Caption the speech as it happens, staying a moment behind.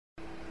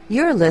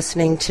You're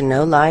listening to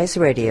No Lies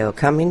Radio,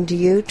 coming to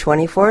you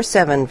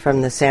 24/7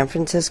 from the San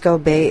Francisco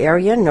Bay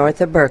Area north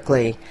of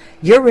Berkeley.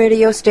 Your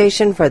radio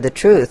station for the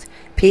truth,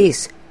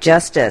 peace,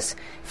 justice,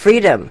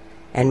 freedom,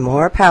 and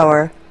more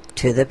power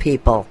to the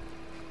people.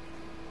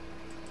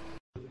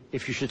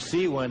 If you should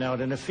see one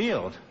out in the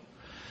field.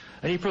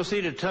 And he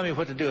proceeded to tell me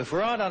what to do. If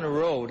we're out on the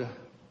road,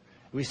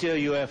 we see a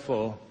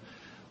UFO,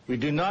 we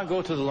do not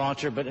go to the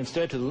launcher, but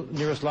instead to the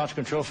nearest launch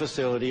control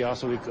facility.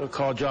 Also, we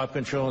call job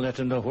control and let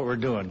them know what we're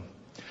doing.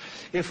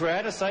 If we're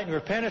at a site and we're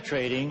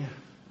penetrating,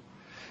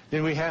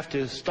 then we have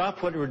to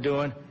stop what we're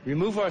doing,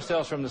 remove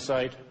ourselves from the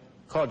site,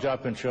 call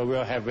job control.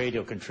 We'll have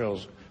radio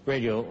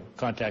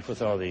contact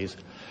with all these.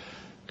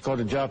 Call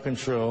the job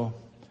control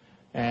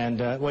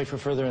and wait for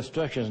further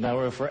instructions. Now,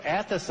 if we're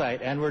at the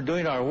site and we're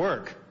doing our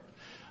work,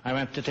 I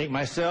have to take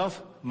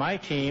myself, my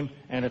team,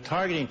 and the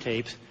targeting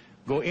tapes,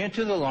 go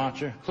into the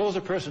launcher, close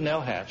the personnel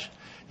hatch.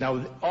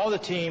 Now, all the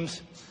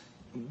teams,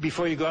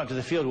 before you go out to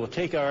the field, will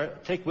take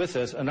with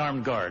us an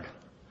armed guard.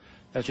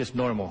 That's just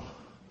normal.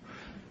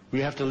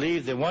 We have to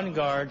leave the one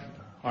guard,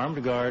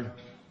 armed guard,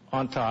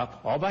 on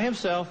top, all by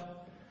himself,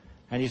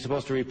 and he's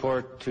supposed to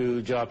report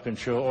to job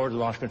control or the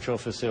launch control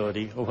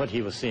facility or what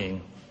he was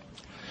seeing.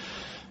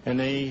 And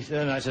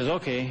then I says,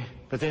 okay,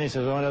 but then he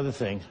says, one other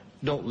thing,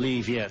 don't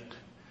leave yet.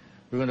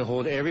 We're going to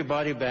hold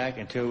everybody back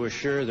until we're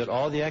sure that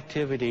all the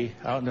activity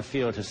out in the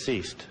field has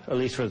ceased, at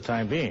least for the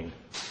time being.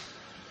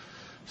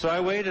 So I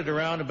waited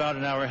around about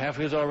an hour and a half.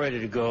 He was all ready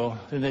to go.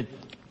 Then they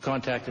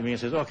contacted me and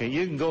says, okay,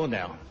 you can go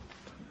now.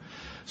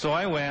 So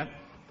I went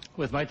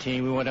with my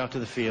team. We went out to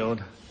the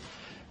field.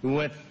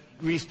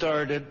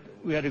 Restarted.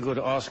 We had to go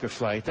to Oscar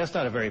flight. That's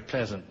not a very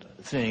pleasant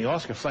thing.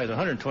 Oscar flight is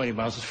 120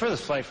 miles. It's the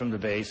furthest flight from the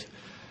base.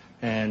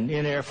 And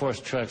in Air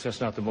Force trucks,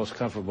 that's not the most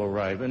comfortable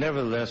ride. But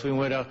nevertheless, we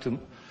went out to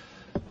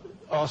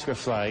Oscar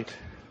flight,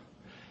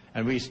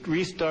 and we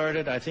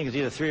restarted. I think it's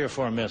either 3 or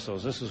 4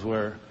 missiles. This is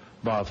where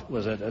Bob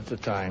was at the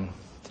time.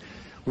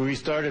 We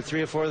restarted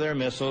 3 or 4 of their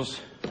missiles.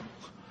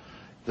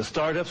 The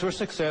startups were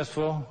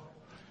successful,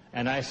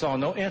 and I saw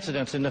no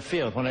incidents in the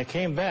field. When I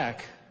came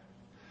back,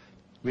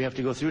 we have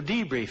to go through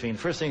debriefing.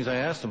 First things I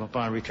asked them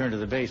upon return to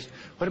the base,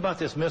 what about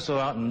this missile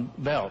out in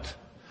Belt?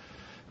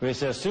 They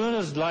said as soon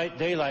as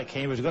daylight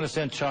came, we were going to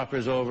send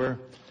choppers over.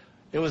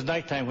 It was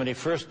nighttime when they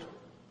first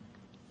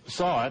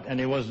saw it, and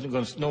no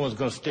one's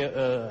going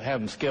to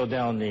have them scale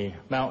down the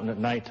mountain at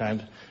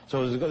nighttime.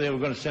 So they were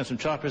going to send some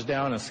choppers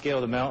down and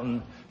scale the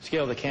mountain,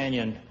 scale the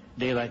canyon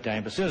daylight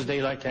time. But as soon as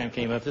daylight time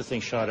came up, this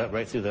thing shot up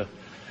right through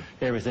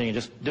everything and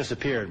just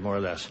disappeared, more or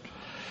less.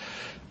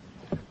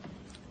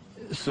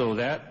 So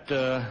that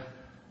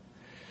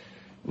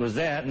was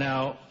that.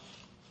 Now,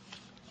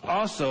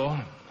 also,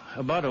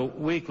 about a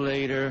week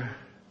later,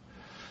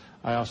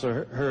 I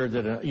also heard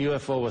that a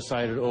UFO was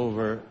sighted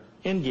over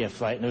India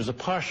flight, and there was a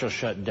partial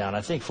shutdown.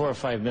 I think 4 or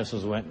 5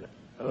 missiles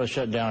was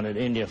shut down at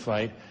India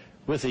flight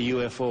with a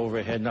UFO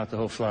overhead, not the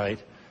whole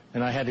flight.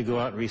 And I had to go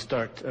out and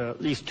restart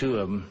at least 2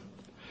 of them.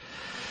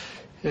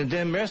 And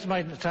then the rest of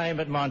my time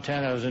at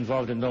Montana, I was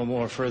involved in no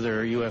more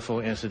further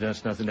UFO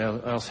incidents. Nothing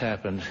else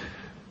happened.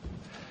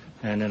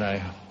 And then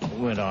I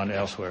went on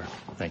elsewhere.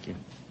 Thank you.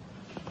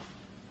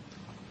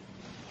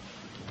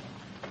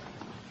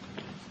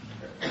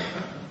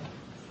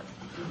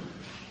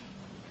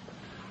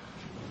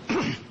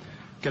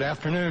 Good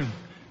afternoon.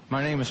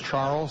 My name is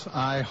Charles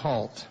I.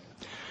 Halt.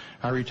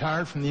 I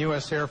retired from the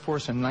U.S. Air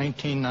Force in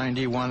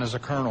 1991 as a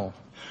colonel.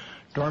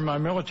 During my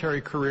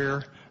military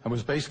career, I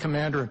was base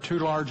commander of 2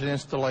 large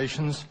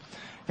installations,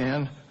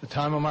 and at the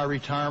time of my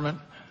retirement,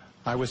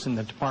 I was in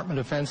the Department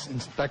of Defense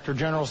Inspector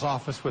General's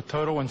office with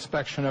total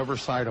inspection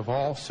oversight of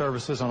all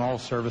services and all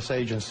service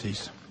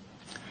agencies.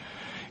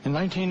 In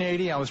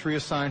 1980, I was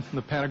reassigned from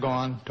the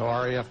Pentagon to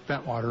RAF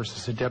Bentwaters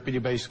as a deputy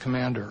base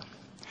commander.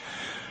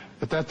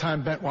 At that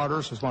time,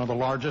 Bentwaters was one of the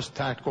largest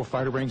tactical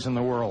fighter wings in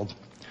the world.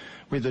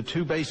 We had the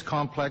 2 base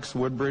complex,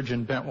 Woodbridge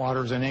and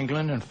Bentwaters in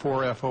England, and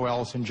 4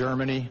 FOLs in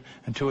Germany,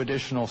 and 2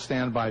 additional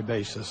standby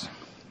bases.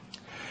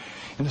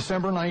 In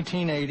December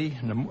 1980,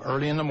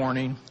 early in the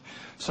morning,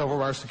 several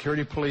of our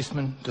security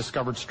policemen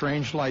discovered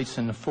strange lights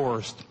in the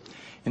forest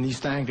in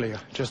East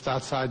Anglia, just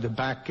outside the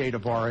back gate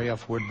of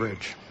RAF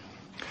Woodbridge.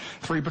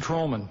 3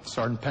 patrolmen,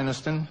 Sergeant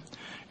Peniston,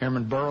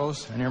 Airman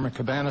Burroughs, and Airman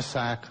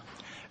Cabana-Sack,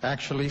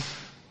 actually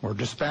were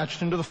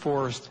dispatched into the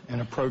forest and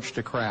approached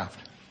a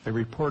craft. They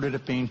reported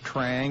it being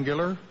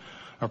triangular,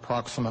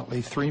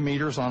 approximately 3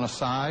 meters on a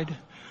side,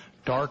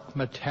 dark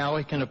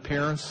metallic in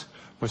appearance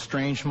with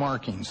strange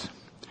markings.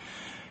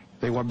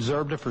 They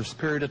observed it for a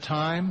period of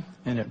time,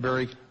 and it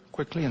very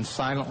quickly and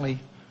silently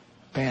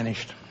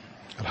vanished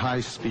at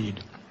high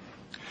speed.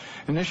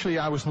 Initially,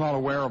 I was not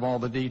aware of all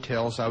the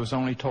details. I was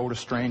only told of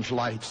strange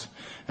lights,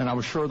 and I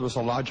was sure there was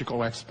a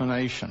logical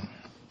explanation.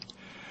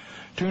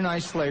 2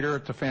 nights later,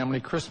 at the family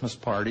Christmas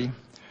party,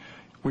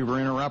 we were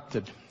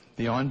interrupted.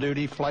 The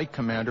on-duty flight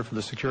commander for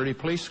the security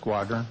police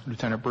squadron,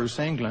 Lieutenant Bruce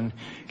England,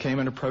 came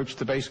and approached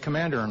the base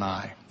commander and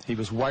I. He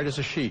was white as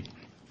a sheet.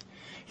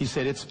 He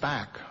said, "It's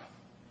back."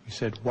 We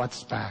said,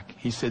 "What's back?"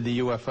 He said, "The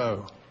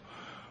UFO."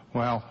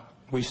 Well,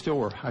 We still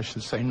were, I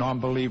should say,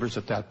 non-believers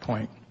at that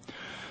point.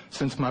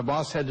 Since my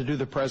boss had to do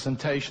the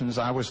presentations,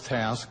 I was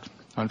tasked,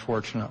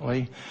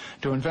 unfortunately,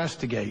 to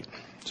investigate.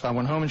 So I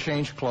went home and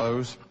changed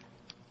clothes.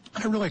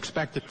 I really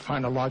expected to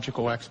find a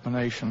logical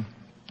explanation.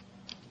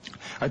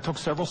 I took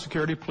several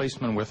security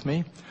policemen with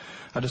me,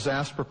 a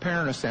disaster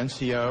preparedness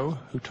NCO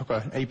who took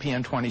an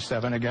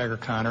APN-27, a Geiger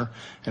counter,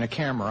 and a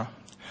camera.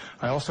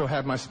 I also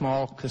had my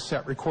small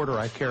cassette recorder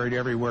I carried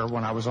everywhere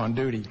when I was on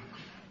duty.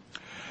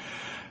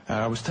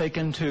 I was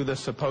taken to the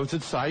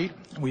supposed site.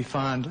 We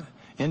found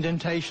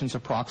indentations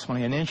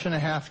approximately 1.5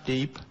 inches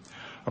deep,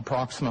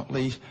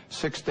 approximately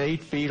 6 to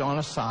 8 feet on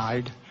a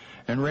side,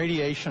 and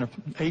radiation of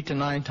 8 to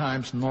 9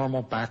 times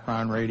normal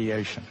background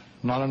radiation.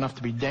 Not enough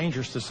to be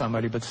dangerous to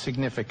somebody, but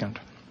significant.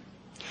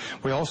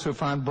 We also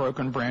found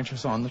broken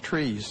branches on the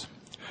trees.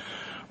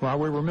 While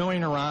we were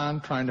milling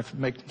around trying to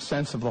make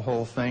sense of the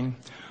whole thing,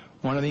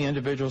 one of the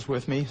individuals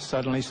with me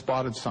suddenly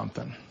spotted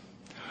something.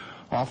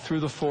 Off through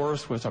the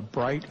forest was a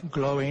bright,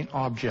 glowing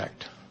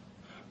object.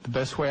 The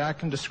best way I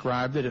can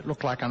describe it, it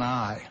looked like an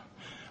eye.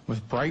 It was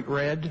bright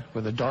red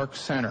with a dark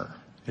center.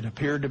 It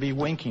appeared to be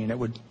winking. It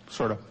would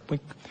sort of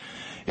wink.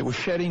 It was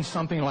shedding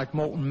something like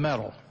molten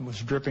metal. It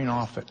was dripping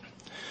off it.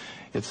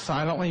 It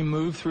silently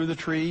moved through the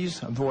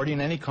trees,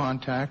 avoiding any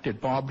contact. It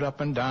bobbed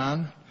up and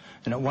down,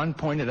 and at one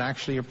point it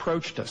actually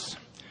approached us.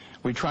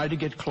 We tried to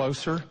get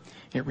closer.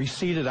 It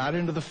receded out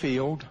into the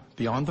field,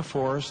 beyond the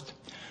forest,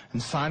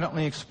 and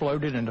silently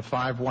exploded into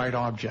 5 white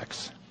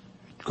objects.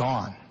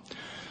 Gone.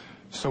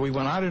 So we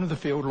went out into the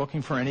field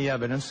looking for any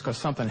evidence, because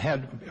something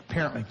had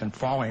apparently been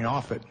falling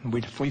off it, and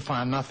we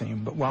found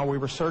nothing. But while we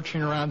were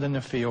searching around in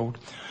the field,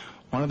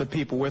 one of the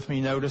people with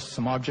me noticed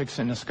some objects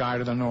in the sky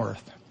to the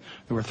north.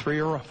 There were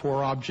 3 or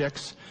 4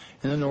 objects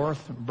in the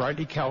north,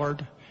 brightly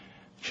colored,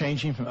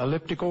 changing from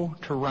elliptical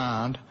to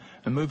round,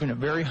 and moving at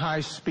very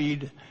high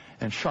speed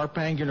and sharp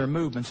angular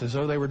movements as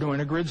though they were doing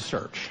a grid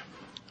search.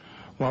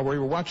 While we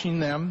were watching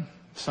them,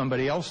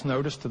 somebody else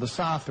noticed to the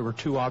south there were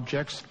 2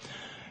 objects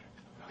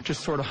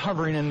just sort of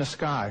hovering in the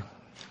sky.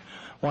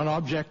 One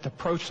object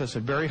approached us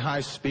at very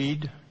high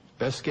speed,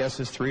 best guess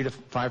is 3,000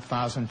 to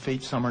 5,000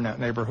 feet, somewhere in that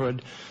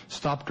neighborhood,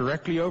 stopped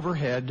directly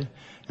overhead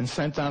and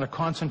sent down a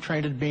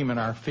concentrated beam at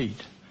our feet.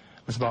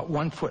 It was about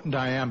 1 foot in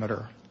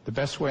diameter. The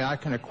best way I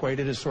can equate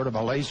it is sort of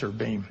a laser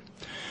beam.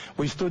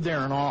 We stood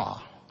there in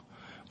awe.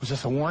 Was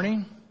this a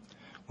warning?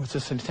 Was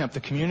this an attempt to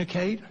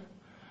communicate?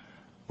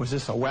 Was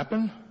this a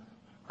weapon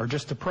or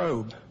just a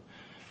probe?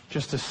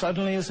 Just as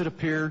suddenly as it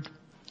appeared,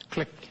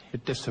 click,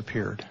 it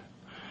disappeared.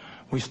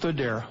 We stood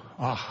there,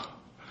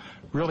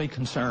 really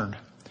concerned.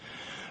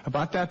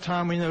 About that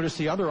time, we noticed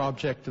the other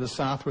object to the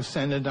south was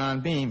sending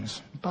down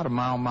beams, about a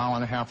mile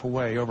and a half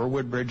away over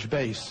Woodbridge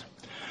Base.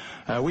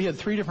 We had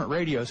 3 different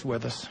radios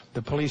with us,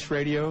 the police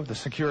radio, the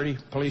security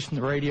police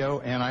radio,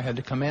 and I had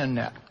the command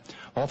net.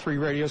 All 3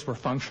 radios were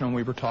functional, and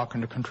we were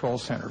talking to control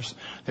centers.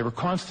 They were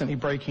constantly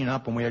breaking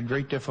up, and we had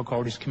great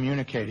difficulties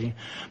communicating,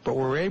 but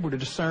we were able to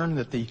discern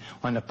that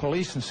on the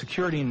police and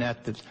security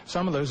net that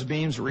some of those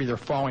beams were either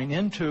falling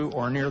into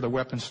or near the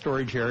weapons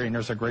storage area, and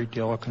there's a great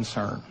deal of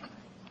concern.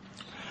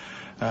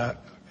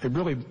 It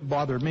really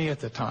bothered me at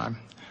the time.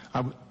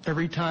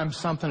 Every time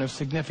something of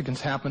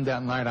significance happened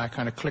that night, I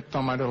kind of clicked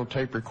on my little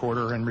tape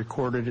recorder and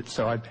recorded it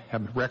so I'd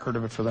have a record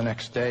of it for the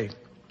next day.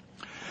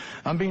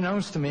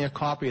 Unbeknownst to me, a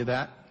copy of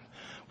that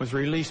was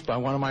released by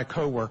one of my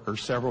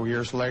coworkers several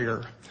years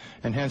later,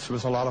 and hence there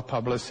was a lot of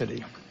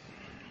publicity.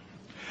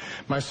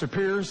 My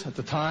superiors at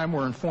the time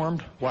were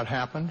informed what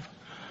happened.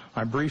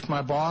 I briefed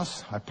my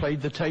boss. I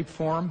played the tape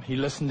for him. He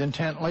listened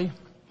intently.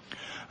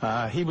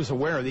 He was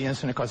aware of the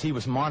incident because he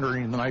was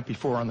monitoring the night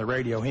before on the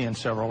radio. He and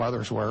several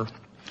others were.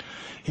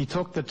 He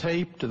took the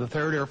tape to the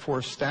 3rd Air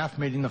Force staff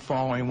meeting the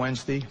following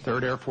Wednesday.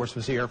 3rd Air Force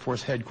was the Air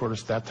Force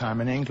headquarters at that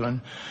time in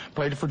England.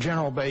 Played it for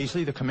General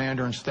Baisley, the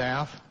commander and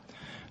staff.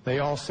 They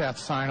all sat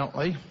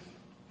silently.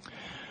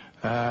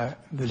 The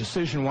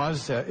decision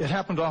was, it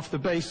happened off the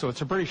base, so it's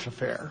a British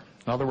affair.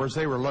 In other words,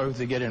 they were loath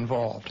to get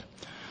involved.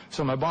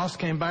 So my boss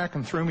came back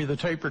and threw me the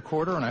tape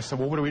recorder, and I said,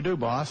 well, what do we do,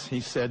 boss?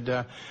 He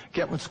said,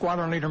 get with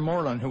Squadron Leader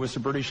Moreland, who was the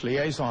British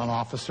liaison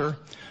officer,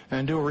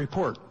 and do a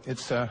report.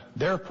 It's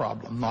their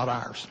problem, not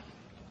ours.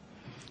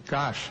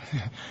 Gosh,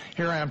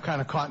 here I am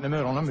kind of caught in the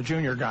middle, and I'm a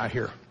junior guy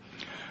here.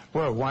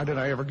 Whoa, why did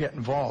I ever get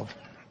involved?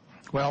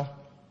 Well,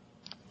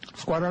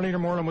 Squadron Leader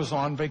Moreland was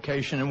on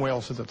vacation in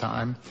Wales at the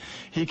time.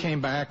 He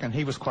came back, and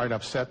he was quite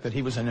upset that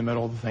he was in the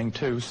middle of the thing,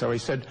 too. So he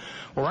said,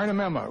 well, write a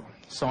memo.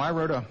 So I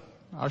wrote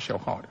I shall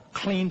call it a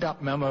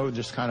cleaned-up memo,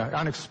 just kind of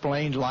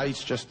unexplained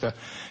lights, just to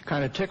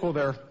kind of get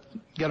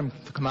them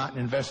to come out and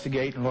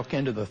investigate and look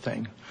into the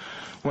thing.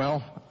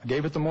 Well, I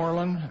gave it to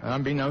Moreland, and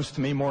unbeknownst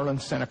to me,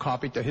 Moreland sent a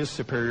copy to his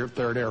superior at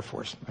 3rd Air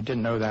Force. I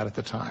didn't know that at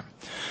the time.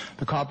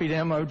 The copy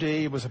to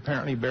MOD was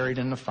apparently buried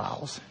in the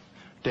files.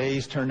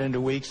 Days turned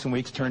into weeks, and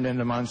weeks turned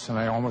into months, and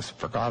I almost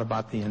forgot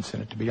about the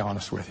incident, to be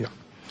honest with you.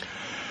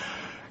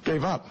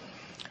 Gave up.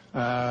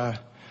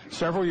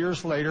 Several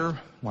years later,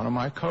 one of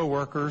my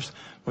coworkers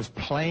was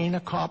playing a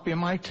copy of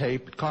my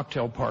tape at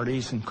cocktail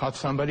parties and caught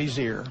somebody's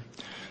ear.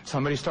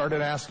 Somebody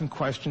started asking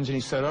questions, and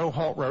he said, oh,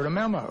 Holt wrote a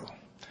memo.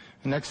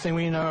 The next thing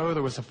we know,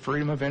 there was a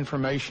Freedom of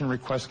Information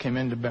request came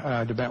into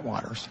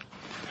Bentwaters.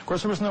 Of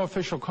course, there was no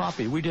official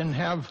copy. We didn't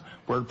have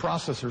word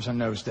processors in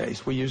those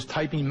days. We used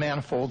typing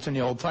manifolds in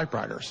the old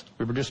typewriters.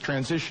 We were just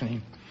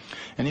transitioning.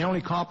 And the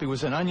only copy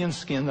was an onion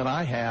skin that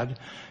I had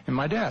in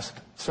my desk.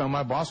 So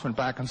my boss went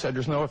back and said,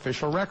 there's no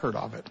official record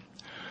of it.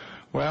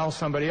 Well,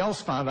 somebody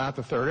else found out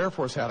the 3rd Air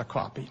Force had a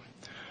copy.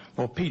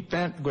 Well, Pete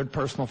Bent, a good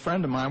personal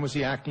friend of mine, was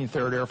the acting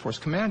 3rd Air Force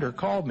commander,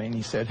 called me and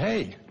he said,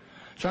 hey,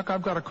 Chuck,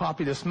 I've got a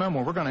copy of this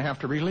memo. We're going to have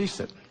to release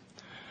it.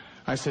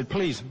 I said,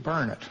 please,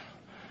 burn it.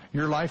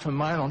 Your life and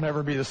mine will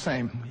never be the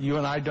same. You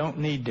and I don't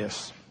need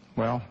this.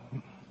 Well,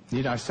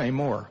 need I say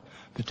more?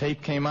 The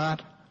tape came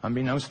out,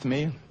 unbeknownst to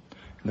me.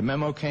 The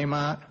memo came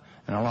out,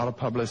 and a lot of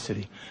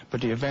publicity.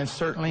 But the event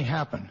certainly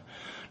happened.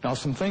 Now,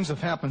 some things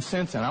have happened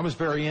since then. I was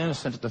very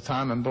innocent at the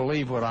time and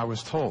believed what I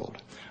was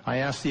told. I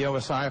asked the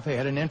OSI if they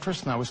had an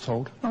interest, and I was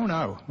told, oh,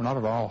 no, not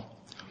at all.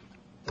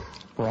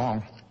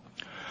 Wrong.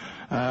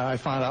 I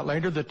found out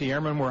later that the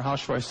airmen were, how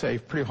shall I say,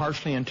 pretty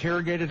harshly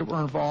interrogated that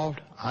were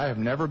involved. I have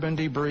never been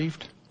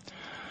debriefed.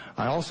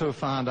 I also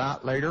found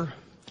out later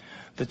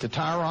that the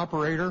tower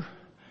operator,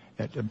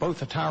 both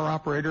the tower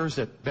operators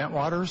at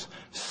Bentwaters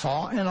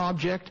saw an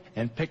object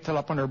and picked it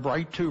up on their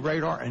Bright 2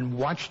 radar and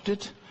watched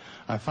it.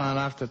 I found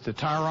out that the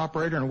tower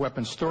operator in the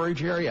weapons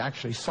storage area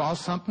actually saw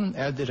something,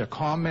 as did a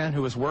comm man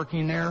who was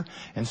working there,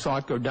 and saw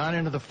it go down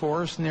into the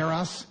forest near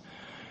us.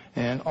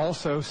 And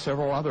also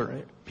several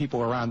other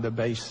people around the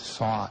base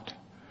saw it.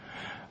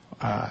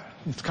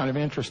 It's kind of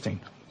interesting.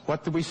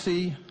 What did we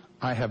see?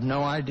 I have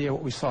no idea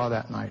what we saw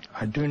that night.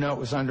 I do know it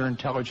was under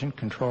intelligent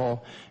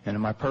control, and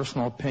in my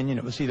personal opinion,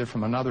 it was either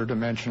from another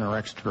dimension or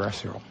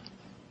extraterrestrial.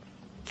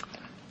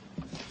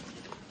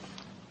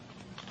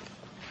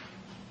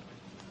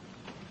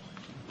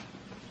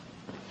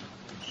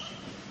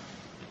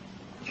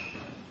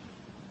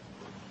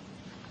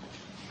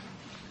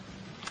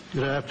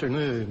 Good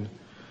afternoon.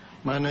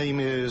 My name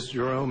is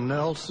Jerome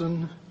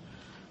Nelson.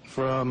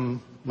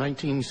 From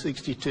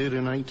 1962 to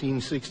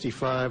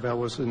 1965, I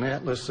was an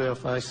Atlas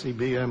F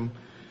ICBM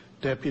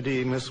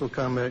Deputy Missile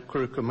Combat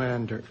Crew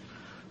Commander,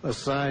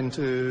 assigned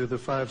to the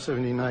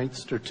 579th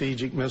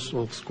Strategic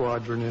Missile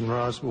Squadron in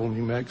Roswell,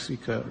 New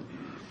Mexico.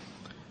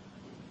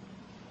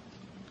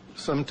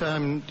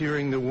 Sometime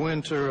during the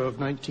winter of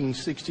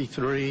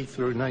 1963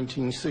 through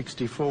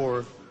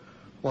 1964,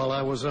 while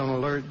I was on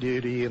alert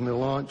duty in the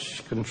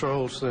Launch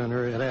Control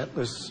Center at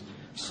Atlas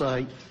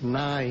Site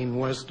 9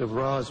 west of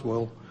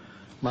Roswell,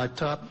 my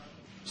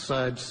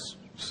topside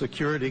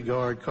security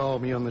guard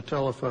called me on the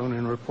telephone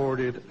and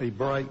reported a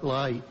bright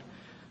light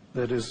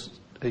that is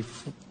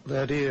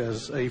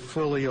a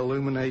fully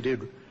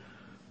illuminated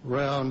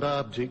round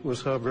object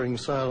was hovering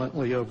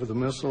silently over the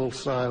missile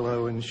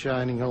silo and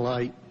shining a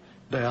light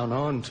down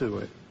onto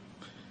it.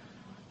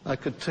 I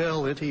could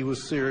tell that he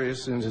was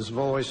serious, and his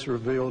voice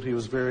revealed he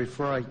was very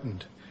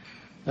frightened.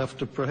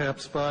 After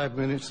perhaps 5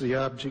 minutes, the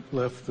object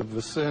left the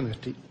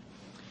vicinity.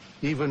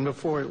 Even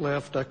before it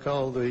left, I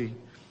called the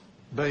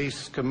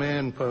base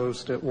command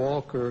post at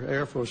Walker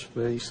Air Force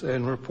Base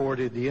and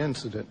reported the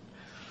incident.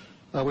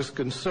 I was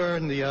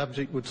concerned the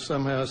object would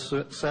somehow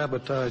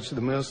sabotage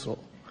the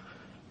missile.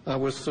 I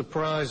was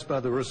surprised by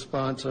the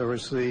response I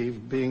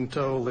received, being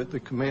told that the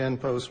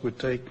command post would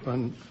take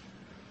on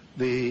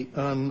the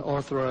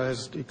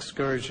unauthorized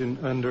excursion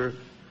under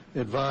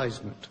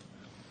advisement.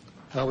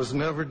 I was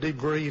never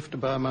debriefed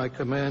by my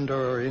commander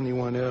or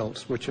anyone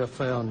else, which I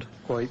found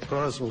quite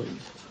puzzling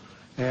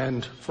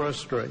and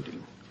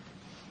frustrating.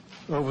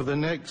 Over the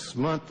next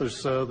month or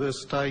so,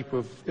 this type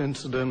of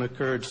incident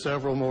occurred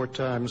several more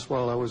times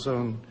while I was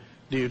on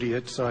duty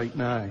at Site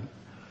 9.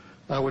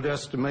 I would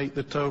estimate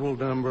the total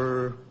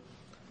number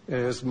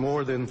as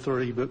more than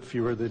 3, but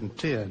fewer than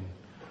 10.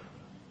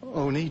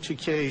 On each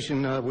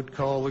occasion, I would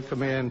call the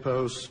command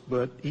post,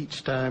 but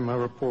each time my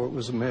report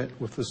was met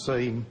with the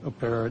same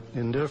apparent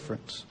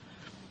indifference.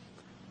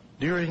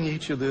 During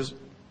each of these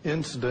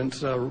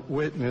incidents I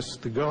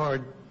witnessed, the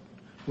guard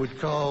would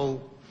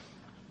call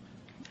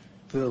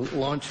the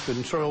Launch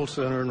Control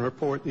Center and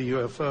report the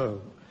UFO.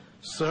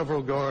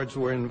 Several guards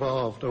were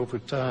involved over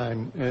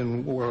time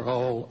and were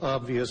all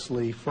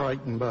obviously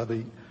frightened by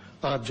the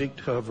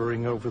object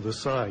hovering over the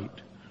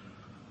site.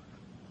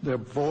 Their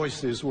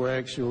voices were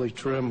actually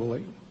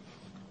trembling.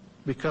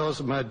 Because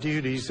of my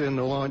duties in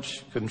the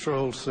Launch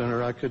Control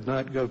Center, I could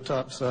not go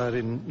topside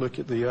and look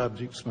at the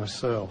objects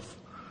myself.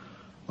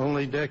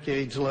 Only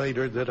decades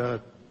later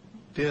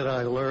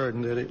I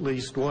learn that at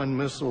least one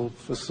missile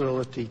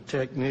facility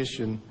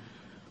technician,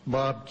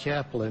 Bob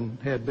Kaplan,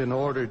 had been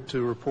ordered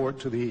to report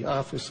to the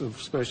Office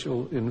of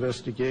Special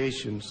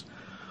Investigations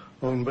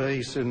on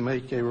base and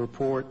make a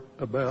report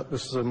about the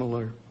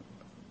similar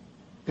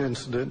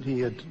incident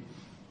he had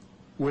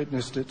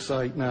witnessed at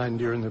Site 9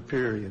 during the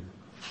period.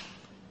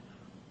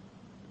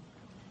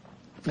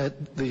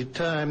 At the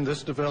time,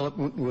 this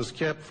development was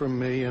kept from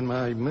me and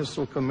my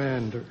missile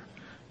commander.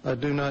 I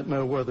do not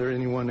know whether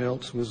anyone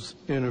else was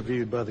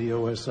interviewed by the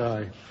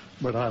OSI,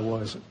 but I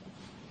wasn't.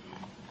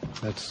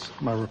 That's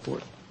my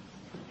report.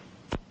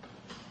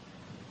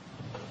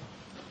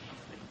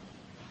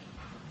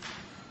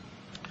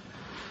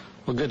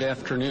 Well, good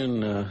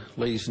afternoon,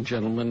 ladies and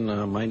gentlemen.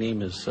 My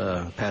name is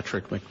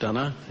Patrick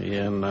McDonough,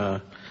 and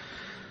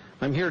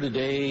I'm here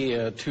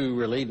today to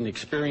relate an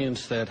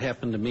experience that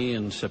happened to me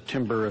in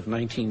September of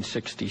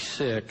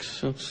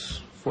 1966. It's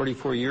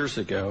 44 years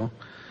ago,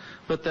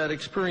 but that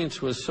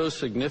experience was so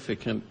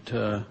significant,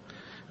 it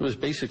was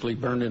basically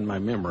burned in my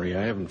memory.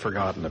 I haven't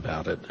forgotten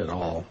about it at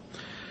all.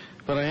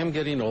 But I am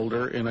getting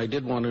older, and I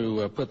did want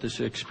to put this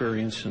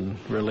experience and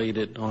relate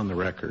it on the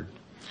record.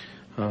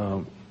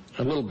 A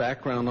little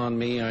background on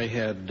me: I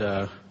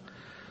had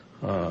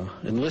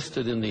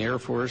enlisted in the Air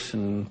Force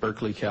in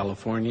Berkeley,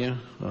 California,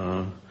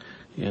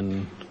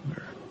 in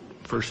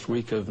first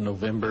week of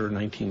November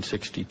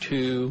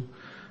 1962.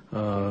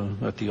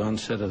 At the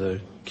onset of the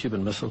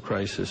Cuban Missile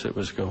Crisis, it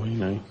was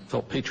going. I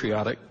felt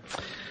patriotic.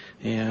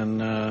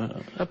 And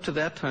up to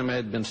that time, I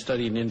had been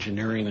studying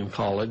engineering in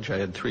college. I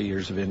had 3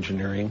 years of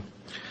engineering.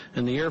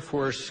 And the Air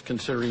Force,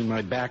 considering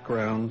my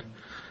background,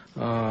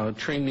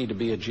 trained me to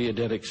be a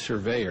geodetic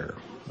surveyor.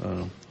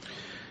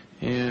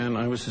 And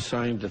I was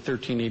assigned to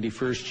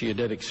 1381st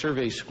Geodetic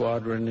Survey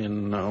Squadron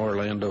in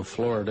Orlando,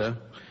 Florida.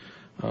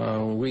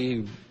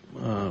 We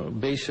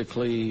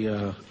basically,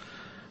 in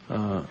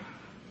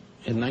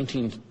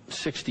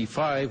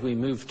 1965, we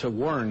moved to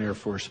Warren Air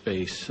Force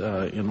Base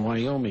in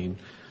Wyoming.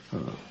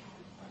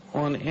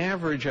 On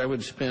average, I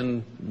would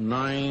spend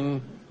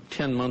 9-10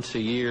 months a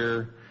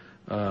year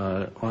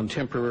on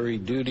temporary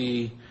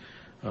duty,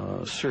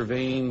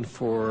 surveying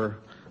for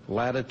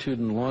latitude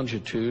and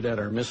longitude at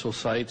our missile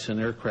sites and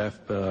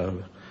aircraft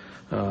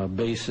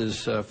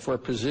bases for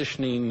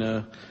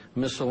positioning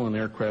missile and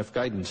aircraft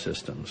guidance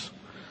systems.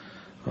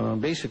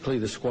 Basically,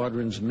 the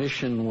squadron's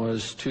mission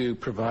was to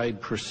provide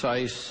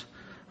precise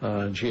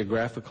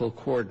geographical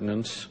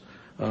coordinates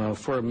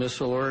for a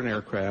missile or an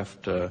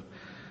aircraft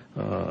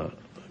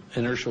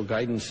inertial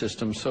guidance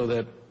system, so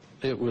that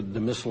the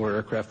missile or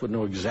aircraft would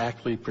know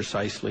exactly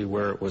precisely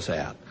where it was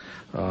at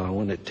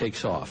when it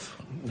takes off,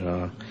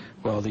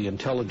 while the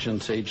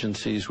intelligence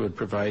agencies would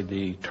provide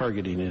the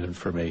targeting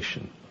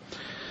information.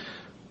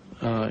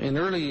 In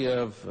early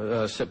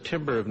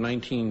September of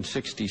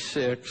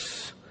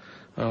 1966,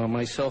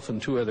 myself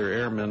and 2 other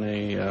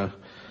airmen,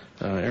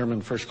 Airman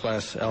First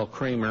Class Al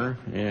Kramer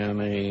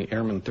and a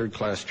Airman Third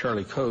Class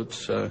Charlie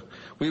Coates,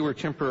 we were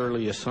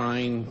temporarily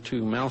assigned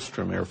to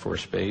Malmstrom Air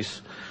Force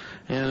Base,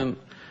 and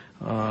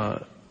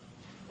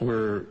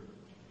were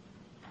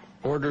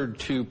ordered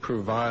to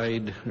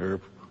provide or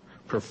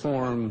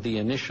perform the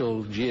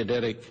initial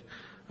geodetic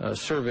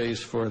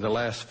surveys for the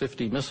last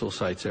 50 missile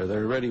sites there.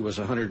 There already was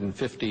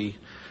 150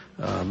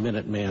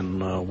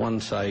 Minuteman I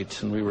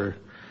sites, and we were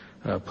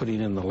putting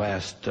in the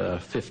last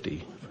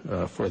 50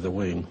 for the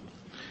wing.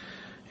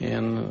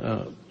 And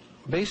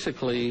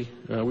basically,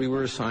 we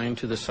were assigned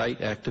to the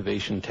Site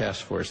Activation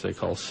Task Force, they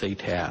call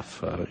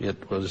SATAF.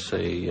 It was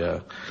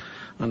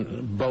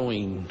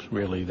Boeing,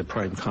 really, the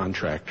prime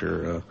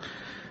contractor.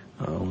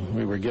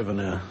 We were given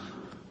a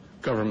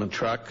government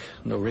truck,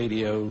 no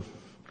radio,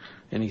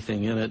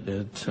 anything in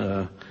it.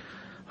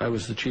 I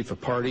was the chief of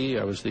party.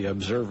 I was the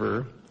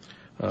observer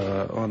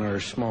on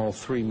our small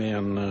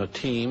 3-man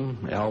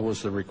team. Al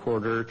was the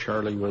recorder.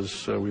 Charlie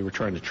was, we were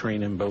trying to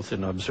train him both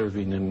in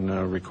observing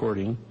and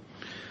recording.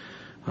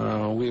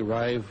 We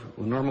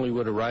normally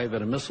would arrive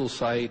at a missile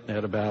site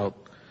at about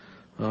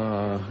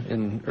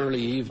in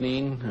early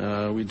evening.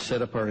 We'd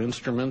set up our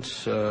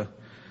instruments,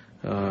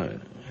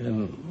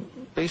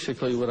 and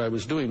basically what I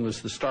was doing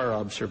was the star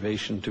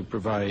observation to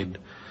provide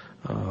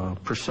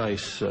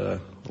precise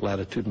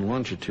latitude and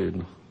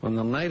longitude. On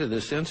the night of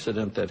this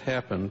incident that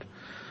happened,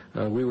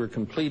 we were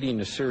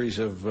completing a series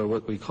of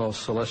what we call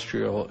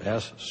celestial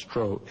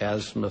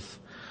astro-azimuth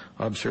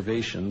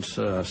observations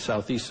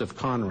southeast of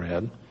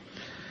Conrad,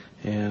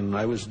 and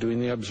I was doing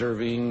the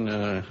observing,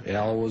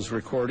 Al was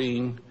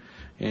recording,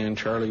 and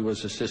Charlie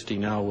was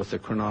assisting Al with the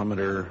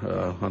chronometer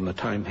on the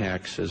time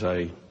hacks as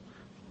I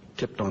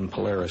tipped on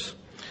Polaris.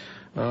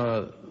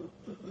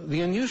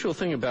 The unusual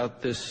thing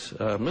about this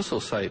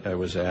missile site I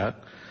was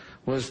at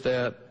was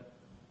that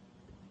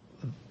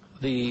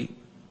the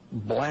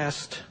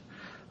blast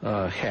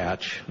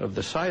hatch of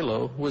the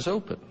silo was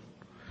open,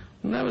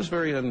 and that was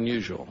very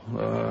unusual.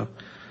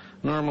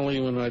 Normally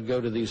when I'd go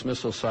to these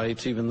missile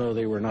sites, even though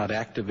they were not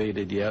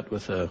activated yet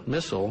with a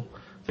missile,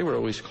 they were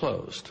always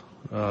closed.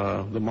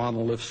 The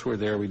monoliths were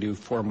there. We do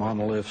 4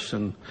 monoliths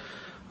and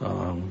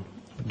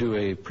do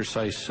a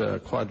precise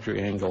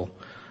quadrangle,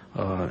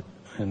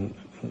 and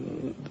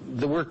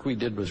the work we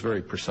did was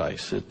very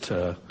precise. It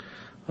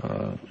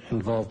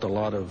involved a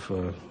lot of,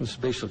 it was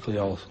basically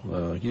all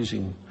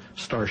using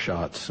star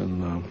shots.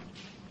 And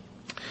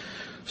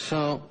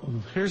so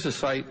here's a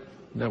site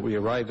that we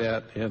arrive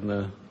at, and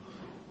the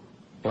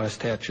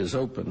blast hatch is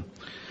open.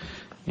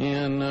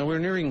 And we're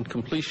nearing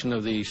completion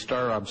of the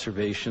star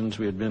observations.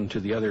 We had been to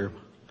the other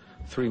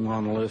 3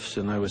 monoliths,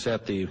 and I was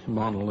at the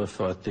monolith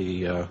at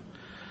the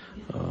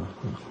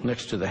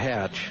next to the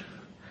hatch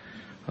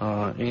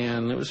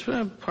And it was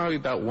probably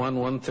about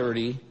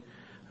 1:30,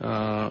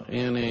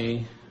 and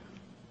a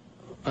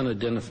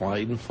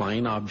unidentified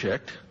flying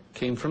object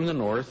came from the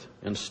north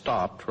and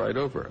stopped right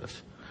over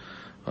us.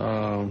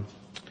 I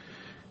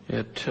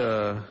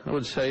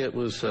would say it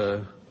was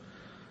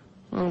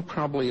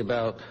probably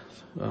about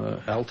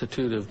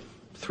altitude of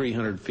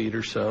 300 feet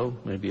or so,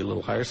 maybe a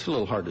little higher. It's a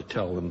little hard to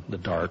tell in the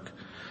dark.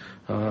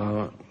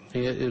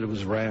 It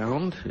was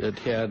round. It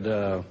had,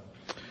 I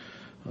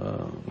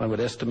would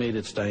estimate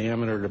its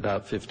diameter at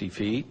about 50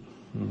 feet,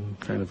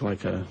 kind of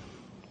like a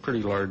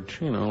pretty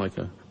large, like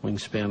a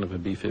wingspan of a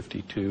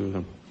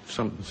B-52,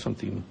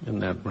 something in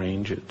that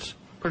range. It's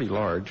pretty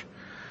large.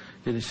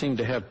 It seemed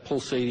to have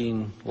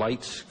pulsating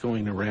lights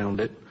going around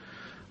it,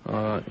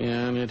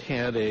 and it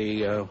had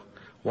a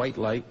white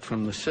light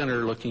from the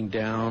center looking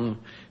down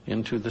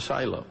into the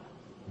silo.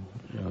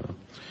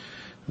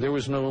 There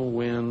was no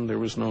wind, there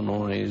was no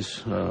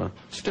noise.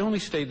 It only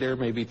stayed there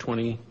maybe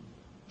 20,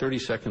 30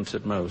 seconds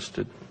at most.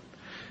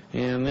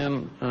 And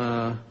then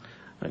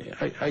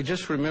I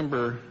just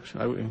remember,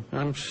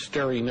 I'm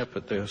staring up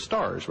at the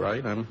stars,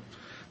 right? I'm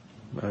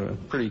a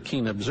pretty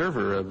keen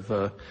observer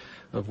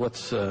of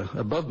what's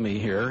above me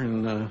here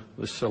in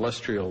the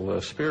celestial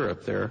sphere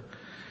up there.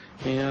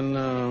 And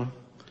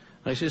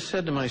I just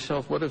said to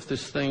myself, what if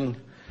this thing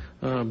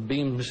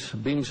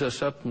beams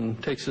us up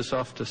and takes us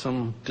off to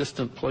some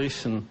distant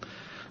place and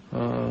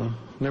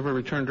never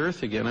return to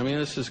Earth again? I mean,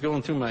 this is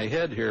going through my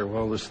head here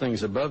while this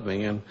thing's above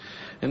me. And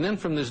then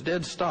from this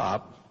dead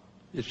stop,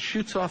 it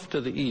shoots off to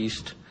the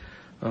east,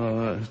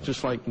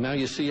 just like now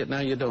you see it, now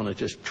you don't. It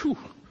just, whew.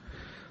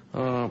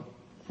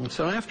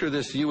 So after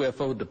this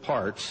UFO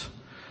departs,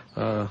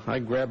 I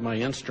grabbed my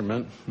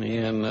instrument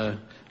and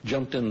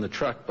jumped in the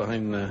truck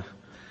behind the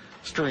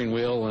steering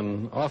wheel,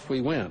 and off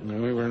we went.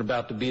 And we weren't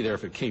about to be there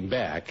if it came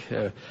back.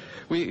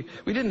 We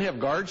didn't have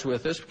guards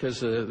with us because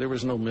there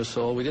was no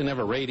missile. We didn't have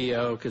a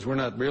radio because we're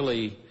not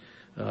really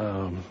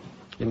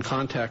in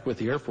contact with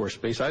the Air Force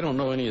Base. I don't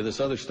know any of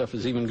this other stuff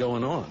is even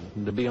going on,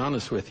 to be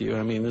honest with you.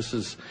 I mean,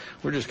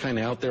 we're just kind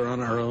of out there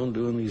on our own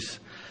doing these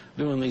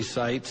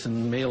sites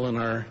and mailing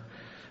our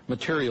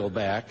material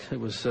back. It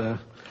was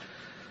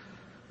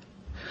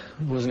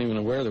wasn't even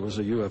aware there was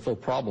a UFO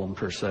problem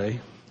per se.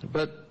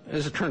 But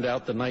as it turned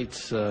out, the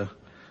night's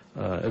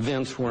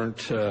events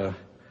weren't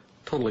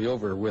totally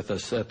over with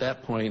us at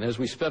that point. As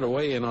we sped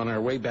away and on our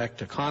way back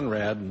to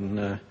Conrad,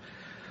 and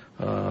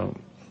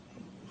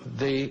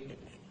the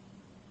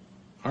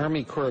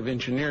Army Corps of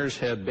Engineers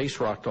had base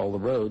rocked all the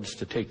roads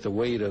to take the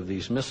weight of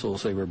these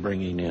missiles they were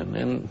bringing in.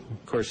 And,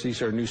 of course,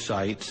 these are new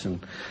sites, and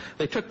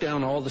they took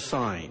down all the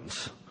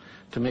signs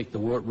to make the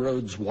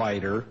roads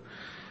wider.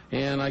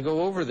 And I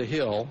go over the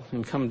hill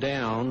and come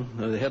down.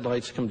 The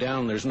headlights come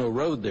down. There's no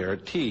road there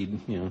at Teed,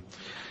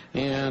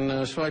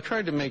 And so I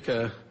tried to make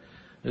you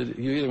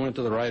either went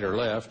to the right or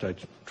left. I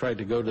tried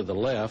to go to the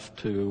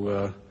left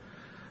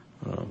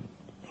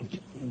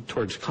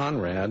towards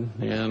Conrad,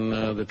 and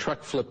the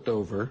truck flipped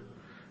over,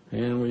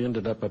 and we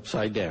ended up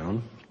upside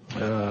down.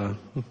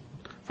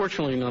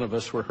 Fortunately, none of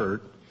us were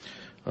hurt.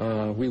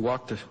 We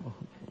walked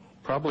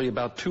probably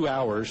about 2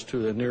 hours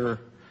to a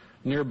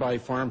nearby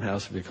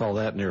farmhouse, if you call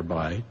that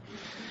nearby,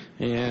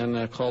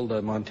 and called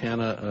the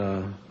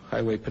Montana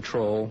Highway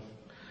Patrol.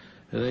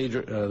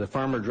 The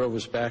farmer drove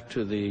us back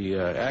to the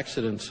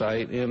accident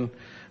site, and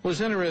it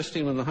was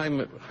interesting when the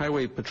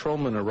highway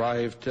patrolman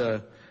arrived,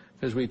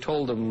 because we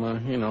told him,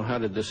 how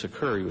did this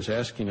occur? He was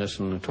asking us,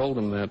 and I told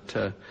him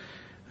that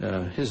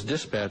his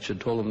dispatch had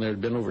told him there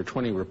had been over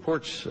 20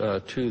 reports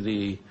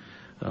to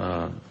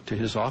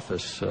his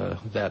office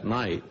that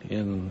night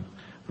in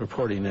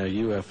reporting a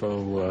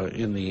UFO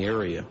in the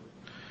area.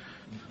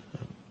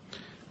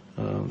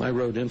 I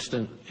wrote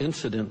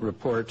incident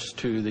reports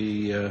to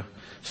the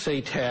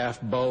SATAF,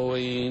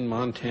 Boeing,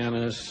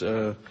 Montana's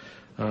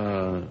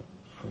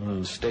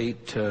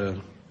state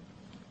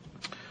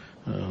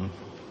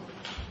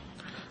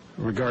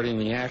regarding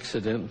the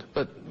accident.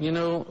 But,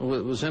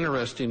 what was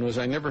interesting was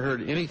I never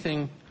heard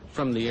anything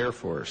from the Air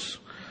Force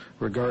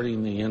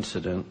regarding the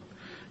incident.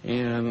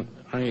 And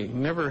I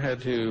never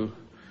had to,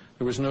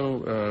 there was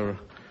no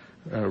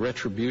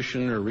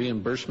retribution or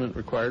reimbursement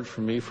required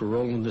from me for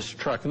rolling this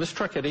truck. And this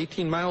truck had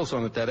 18 miles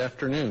on it that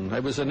afternoon.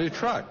 It was a new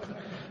truck.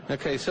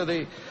 Okay, so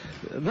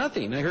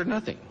nothing. I heard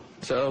nothing.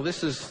 So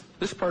this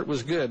part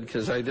was good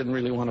because I didn't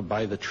really want to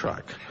buy the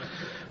truck.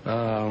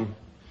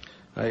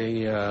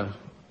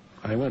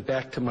 I went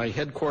back to my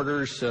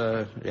headquarters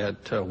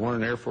at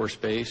Warren Air Force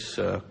Base,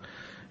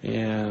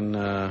 and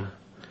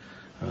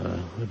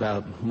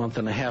about a month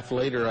and a half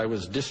later I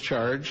was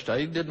discharged.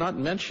 I did not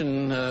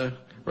mention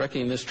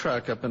wrecking this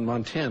truck up in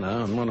Montana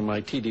on one of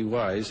my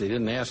TDYs. They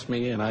didn't ask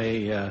me, and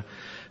I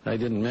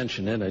didn't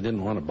mention it. I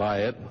didn't want to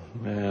buy it.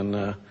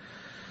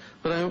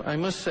 But I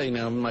must say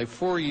now, in my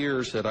 4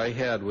 years that I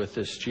had with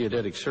this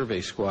Geodetic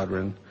Survey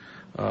Squadron,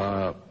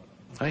 I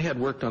had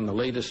worked on the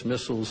latest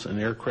missiles and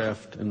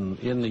aircraft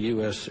in the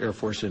U.S. Air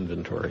Force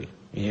inventory.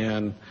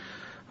 And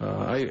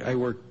I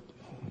worked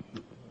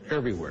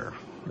everywhere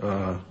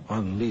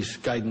on these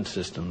guidance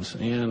systems.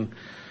 And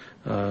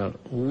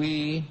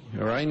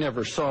I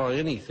never saw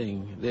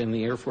anything in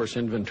the Air Force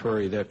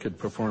inventory that could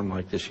perform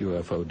like this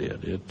UFO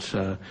did. It's,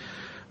 I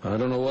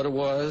don't know what it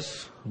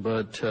was,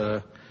 but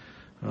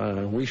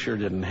we sure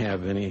didn't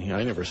have any.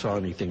 I never saw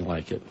anything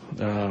like it.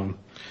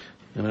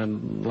 And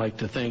I'd like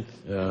to thank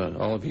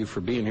all of you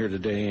for being here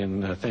today,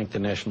 and thank the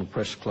National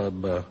Press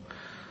Club.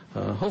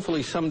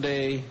 Hopefully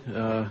someday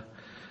we'll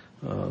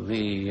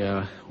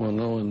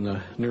know in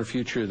the near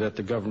future that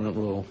the government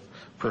will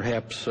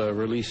perhaps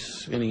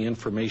release any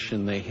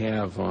information they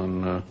have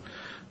on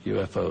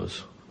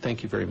UFOs.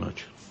 Thank you very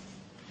much.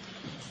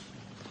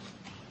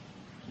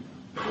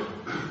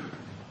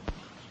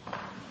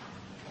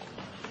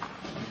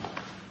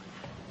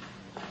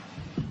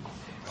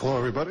 Hello,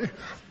 everybody.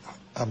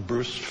 I'm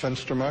Bruce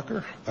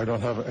Fenstermacher. I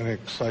don't have any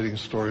exciting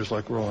stories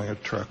like rolling a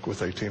truck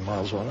with 18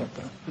 miles on it.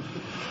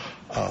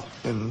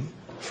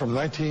 From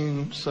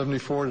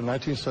 1974 to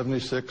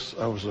 1976,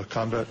 I was a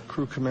combat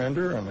crew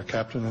commander and a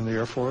captain in the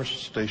Air Force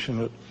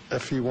stationed at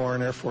F.E.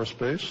 Warren Air Force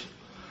Base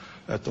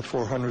at the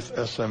 400th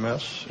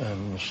SMS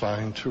and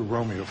assigned to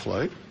Romeo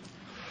Flight.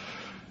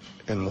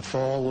 In the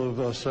fall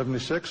of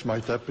 76, my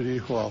deputy,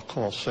 who I'll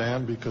call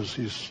Sam because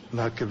he's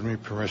not given me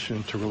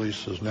permission to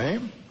release his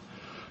name,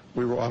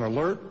 we were on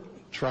alert,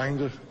 trying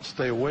to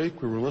stay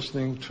awake. We were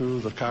listening to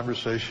the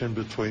conversation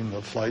between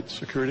the flight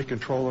security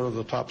controller of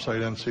the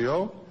topside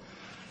NCO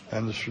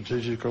and the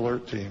strategic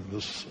alert team,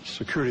 the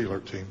security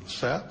alert team, the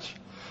SATs.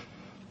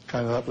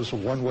 Kind of that was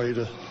one way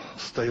to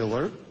stay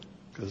alert,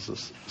 because the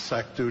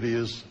SAC duty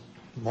is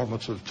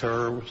moments of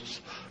terror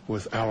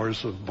with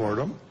hours of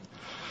boredom.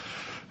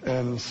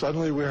 And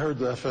suddenly we heard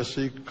the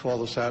FSC call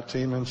the SAT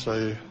team and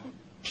say,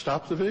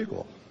 stop the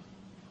vehicle.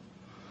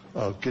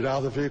 Get out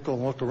of the vehicle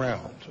and look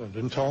around. I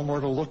didn't tell them where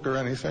to look or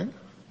anything.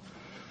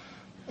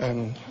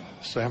 And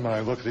Sam and I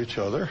looked at each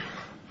other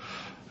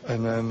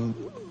and then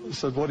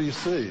said, what do you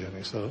see? And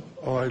he said,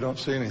 oh, I don't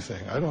see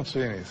anything. I don't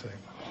see anything.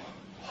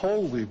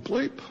 Holy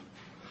bleep.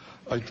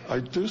 I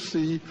do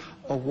see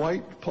a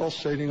white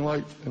pulsating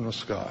light in the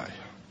sky.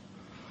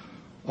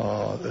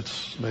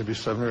 It's maybe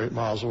 7 or 8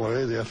 miles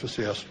away. The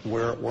FSC asked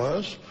where it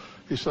was.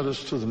 He said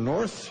it's to the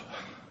north.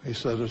 He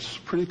said it's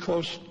pretty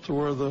close to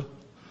where the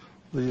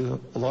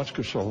launch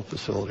control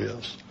facility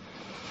is.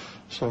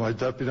 So my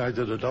deputy and I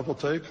did a double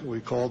take. We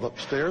called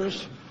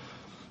upstairs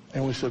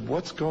and we said,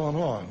 what's going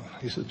on?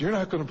 He said, you're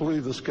not going to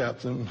believe this,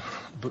 Captain,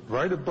 but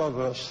right above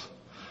us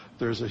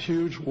there's a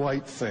huge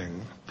white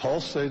thing,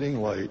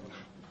 pulsating light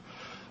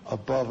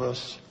above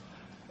us,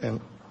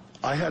 and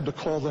I had to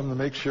call them to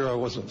make sure I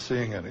wasn't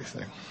seeing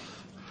anything.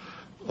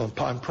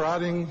 Upon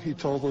prodding, he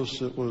told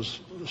us it was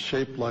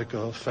shaped like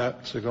a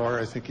fat cigar.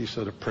 I think he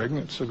said a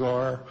pregnant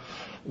cigar.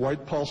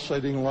 White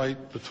pulsating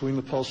light. Between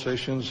the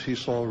pulsations, he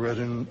saw red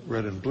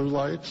and blue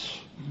lights.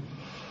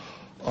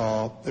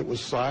 It was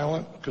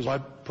silent, because I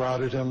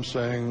prodded him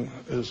saying,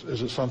 is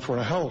it some sort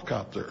of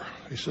helicopter?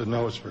 He said,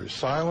 no, it's very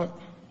silent.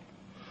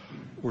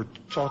 We're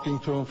talking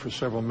to him for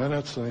several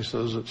minutes, and he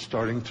says it's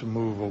starting to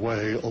move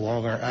away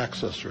along our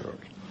access road.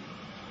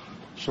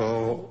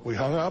 So we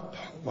hung up.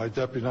 My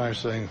deputy and I are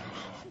saying,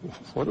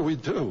 what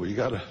do? We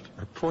got to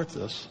report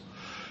this.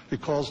 He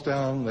calls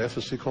down, the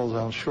FSC calls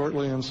down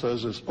shortly and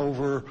says it's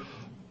over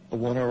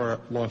one of our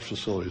launch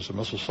facilities, the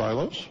missile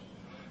silos,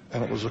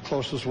 and it was the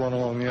closest one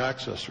along the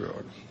access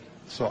road.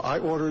 So I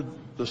ordered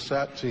the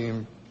SAT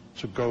team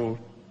to go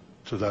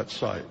to that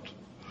site.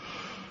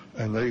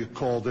 And they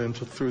called in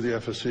through the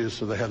FSC,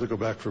 so they had to go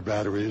back for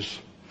batteries.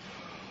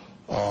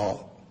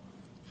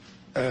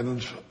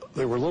 And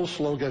they were a little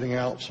slow getting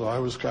out, so I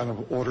was kind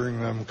of ordering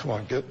them, come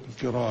on, get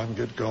on,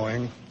 get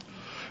going.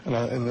 And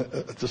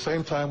at the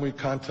same time, we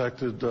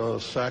contacted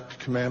SAC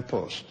command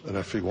post at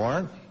F.E.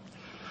 Warren.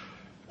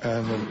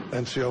 And the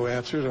NCO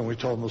answered, and we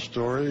told him the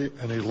story,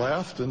 and he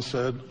laughed and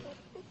said,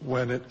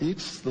 when it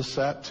eats the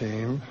SAT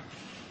team,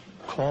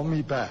 call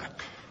me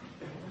back.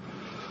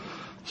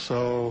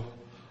 So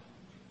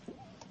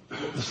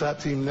the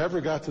SAT team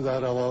never got to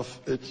that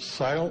LF. It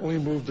silently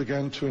moved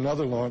again to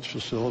another launch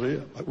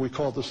facility. We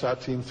called the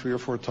SAT team 3 or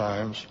 4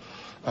 times.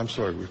 I'm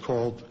sorry, we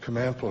called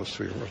command post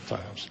 3 or 4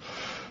 times.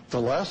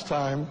 The last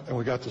time, and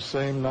we got the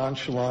same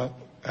nonchalant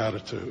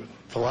attitude.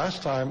 The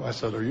last time I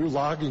said, are you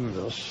logging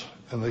this?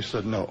 And they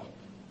said no.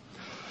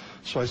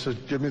 So I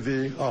said, give me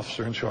the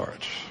officer in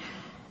charge.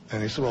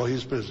 And he said, well,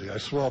 he's busy. I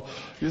said, well,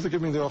 you either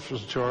give me the officer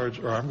in charge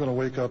or I'm going to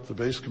wake up the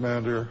base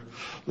commander,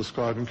 the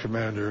squadron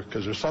commander,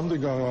 because there's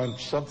something going on.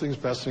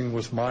 Something's messing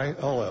with my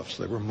LFs.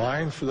 They were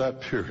mine for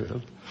that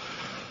period.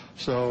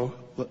 So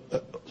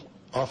the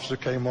officer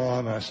came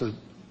on, and I said,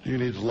 you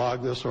need to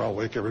log this or I'll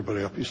wake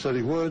everybody up. He said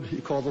he would.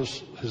 He called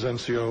us, his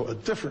NCO, a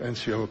different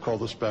NCO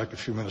called us back a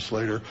few minutes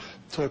later,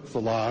 took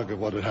the log of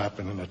what had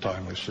happened in a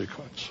timely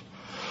sequence.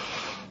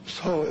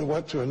 So it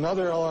went to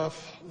another LF.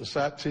 The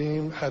SAT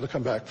team had to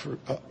come back for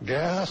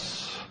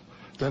gas.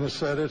 Then it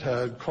said it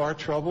had car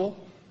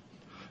trouble.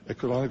 It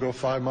could only go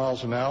 5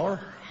 miles an hour.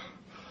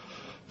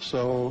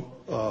 So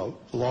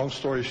long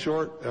story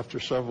short, after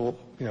several,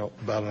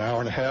 about an hour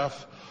and a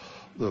half,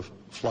 the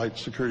flight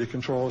security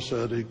controller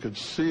said he could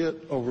see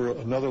it over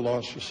another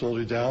launch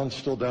facility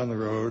still down the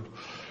road.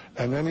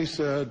 And then he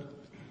said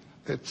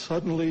it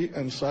suddenly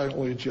and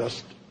silently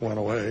just went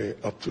away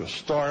up to a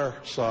star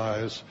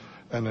size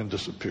and then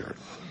disappeared.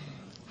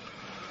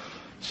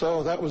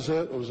 So that was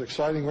it. It was an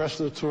exciting rest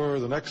of the tour.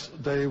 The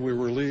next day we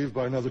were relieved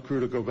by another crew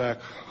to go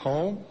back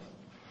home.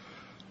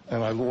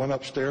 And I went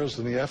upstairs,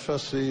 and the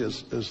FSC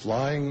is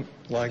lying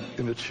like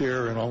in a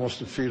chair in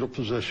almost a fetal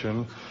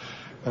position.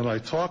 And I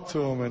talked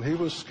to him, and he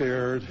was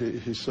scared.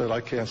 He said,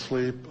 I can't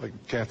sleep. I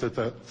can't get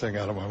that thing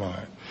out of my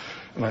mind.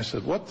 And I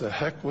said, what the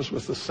heck was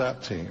with the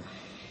SAT team?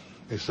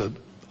 He said,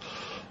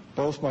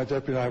 both my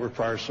deputy and I were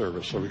prior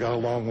service, so we got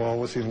along well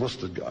with the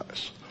enlisted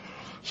guys.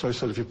 So I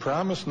said, if you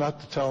promise not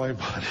to tell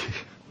anybody,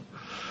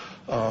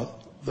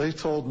 they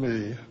told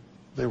me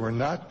they were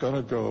not going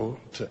to go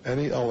to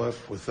any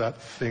LF with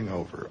that thing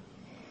over it.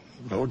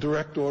 No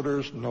direct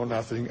orders, no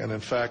nothing, and in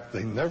fact,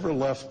 they never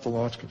left the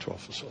launch control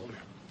facility.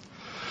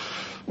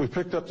 We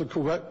picked up the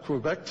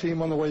Quebec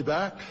team on the way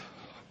back,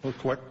 the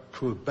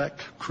Quebec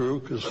crew,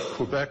 because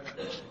Quebec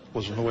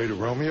was on the way to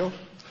Romeo,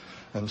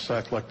 and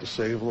SAC liked to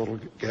save a little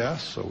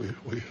gas, so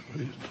we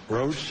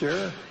road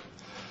share.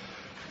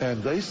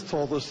 And they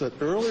told us that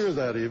earlier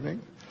that evening,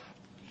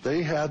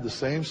 they had the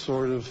same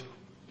sort of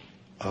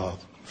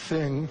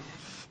thing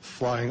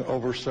flying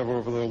over several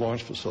of their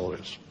launch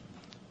facilities.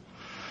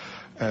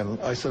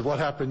 And I said, what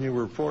happened? You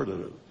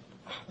reported it.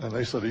 And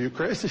they said, are you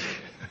crazy?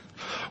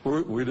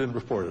 We didn't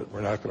report it.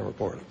 We're not going to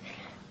report it.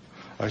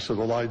 I said,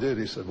 well, I did.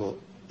 He said, well,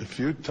 if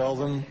you tell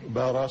them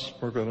about us,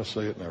 we're going to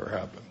say it never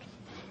happened.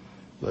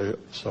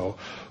 So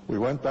we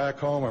went back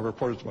home. I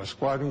reported to my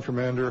squadron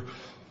commander.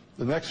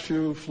 The next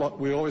few,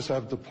 we always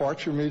have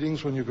departure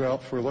meetings when you go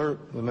out for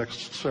alert. The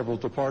next several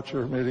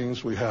departure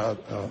meetings, we had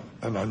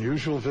an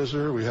unusual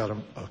visitor. We had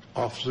an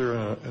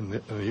officer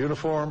in a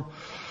uniform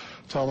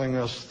telling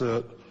us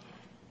that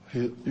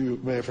you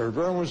may have heard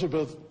rumors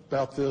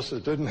about this.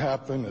 It didn't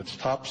happen. It's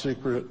top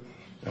secret.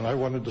 And I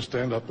wanted to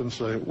stand up and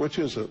say, which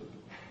is it?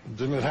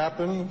 Didn't it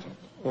happen,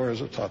 or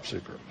is it top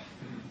secret?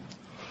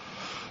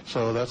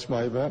 So that's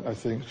my event. I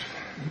think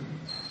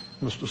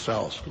Mr.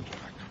 Salas can talk.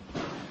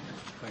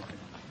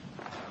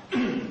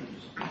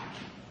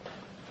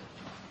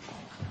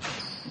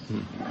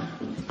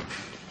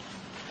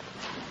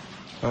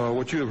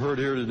 What you have heard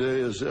here today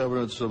is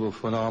evidence of a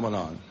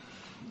phenomenon.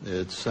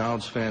 It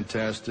sounds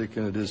fantastic,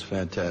 and it is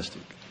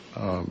fantastic.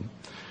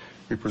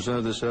 We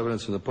presented this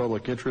evidence in the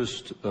public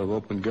interest of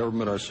open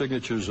government. Our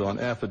signatures on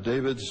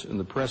affidavits in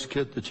the press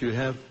kit that you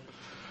have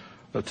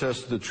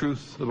attest to the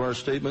truth of our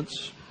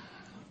statements.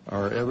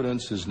 Our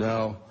evidence is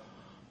now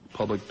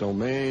public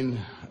domain.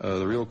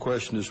 The real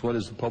question is, what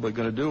is the public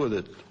going to do with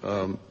it,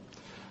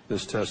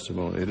 this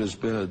testimony? It has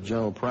been a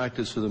general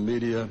practice of the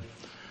media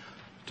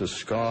to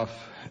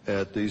scoff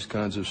at these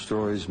kinds of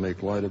stories,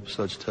 make light of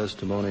such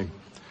testimony.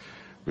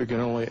 We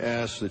can only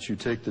ask that you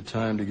take the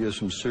time to give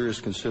some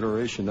serious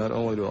consideration not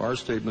only to our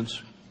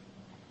statements,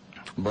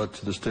 but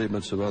to the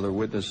statements of other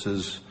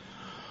witnesses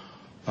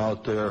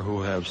out there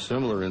who have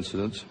similar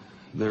incidents.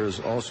 There is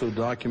also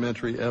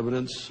documentary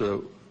evidence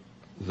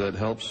that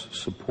helps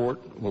support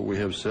what we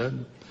have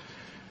said.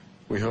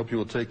 We hope you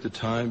will take the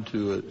time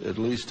to at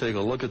least take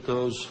a look at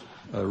those,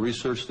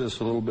 research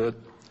this a little bit,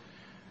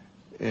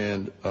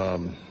 and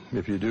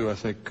if you do, I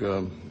think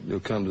you'll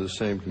come to the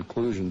same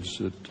conclusions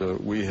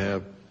that we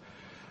have.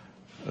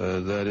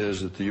 That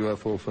is that the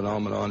UFO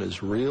phenomenon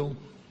is real,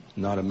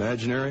 not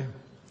imaginary.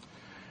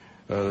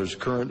 There's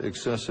current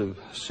excessive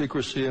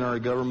secrecy in our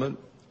government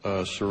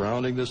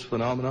surrounding this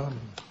phenomenon.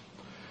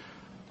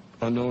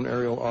 Unknown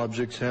aerial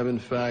objects have in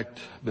fact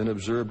been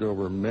observed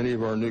over many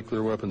of our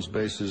nuclear weapons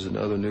bases and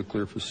other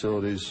nuclear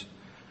facilities,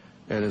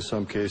 and in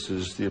some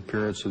cases the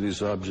appearance of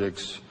these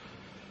objects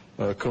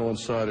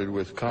coincided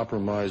with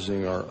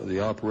compromising the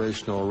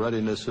operational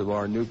readiness of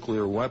our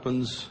nuclear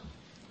weapons.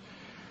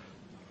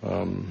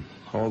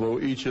 Although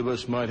each of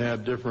us might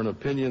have different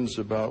opinions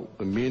about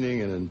the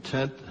meaning and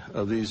intent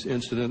of these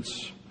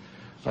incidents,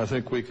 I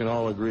think we can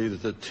all agree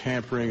that the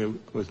tampering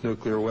with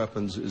nuclear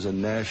weapons is a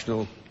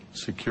national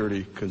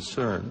security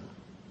concern.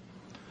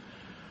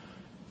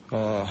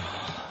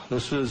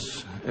 This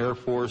is Air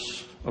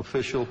Force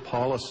official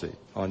policy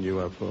on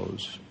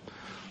UFOs.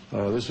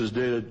 This is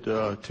dated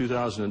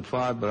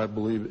 2005, but I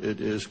believe it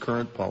is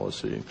current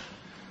policy.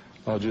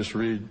 I'll just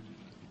read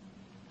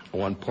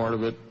one part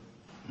of it.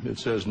 It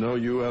says, no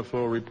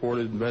UFO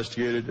reported,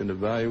 investigated, and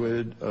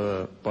evaluated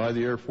by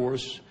the Air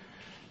Force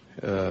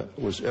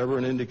was ever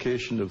an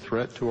indication of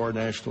threat to our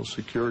national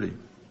security.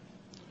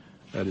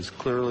 That is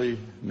clearly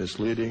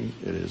misleading.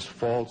 It is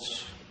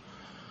false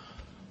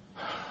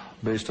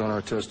based on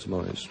our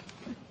testimonies.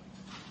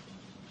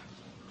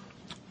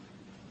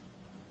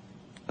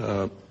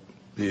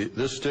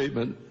 This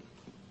statement,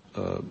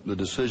 the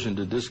decision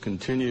to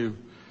discontinue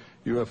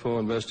UFO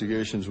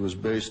investigations, was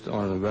based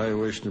on an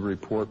evaluation of a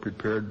report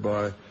prepared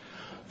by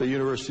the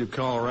University of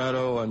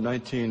Colorado in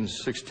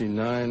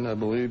 1969. I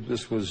believe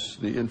this was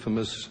the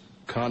infamous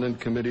Condon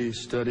Committee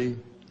study.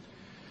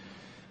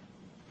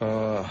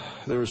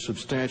 There was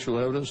substantial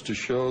evidence to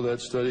show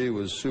that study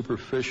was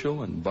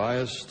superficial and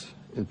biased.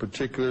 In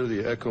particular,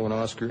 the Echo and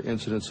Oscar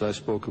incidents I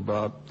spoke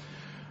about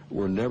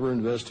were never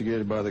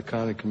investigated by the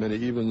Conduct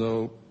Committee, even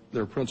though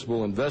their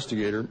principal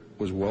investigator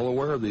was well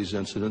aware of these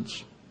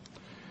incidents.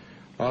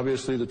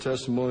 Obviously, the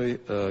testimony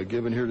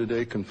given here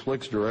today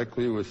conflicts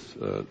directly with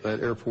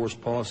that Air Force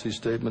policy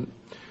statement.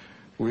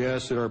 We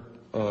ask that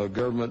our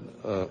government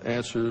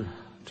answer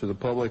to the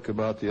public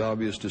about the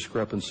obvious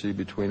discrepancy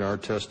between our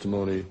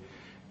testimony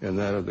and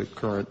that of the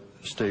current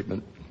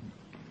statement.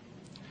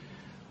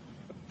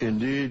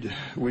 Indeed,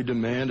 we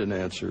demand an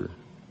answer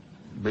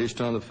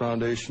based on the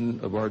foundation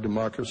of our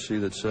democracy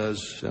that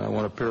says, and I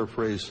want to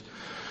paraphrase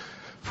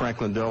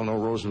Franklin Delano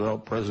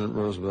Roosevelt, President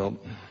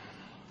Roosevelt,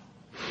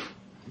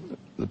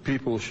 the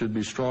people should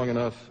be strong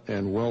enough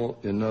and well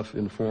enough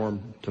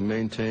informed to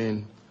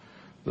maintain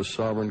the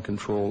sovereign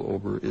control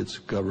over its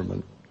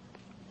government.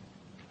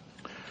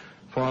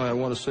 Finally, I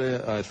want to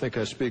say, I think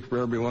I speak for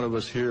every one of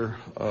us here,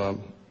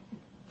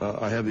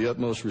 I have the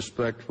utmost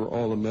respect for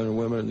all the men and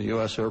women in the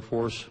U.S. Air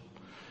Force.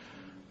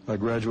 I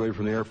graduated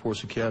from the Air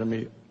Force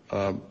Academy.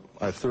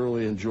 I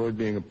thoroughly enjoyed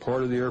being a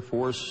part of the Air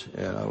Force,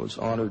 and I was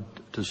honored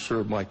to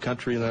serve my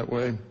country in that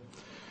way.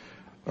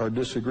 Our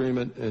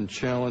disagreement and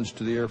challenge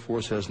to the Air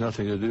Force has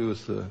nothing to do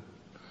with the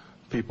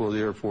people of the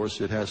Air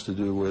Force. It has to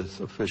do with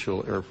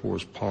official Air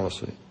Force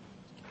policy.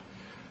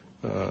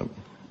 And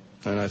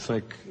I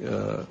think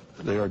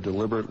they are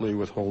deliberately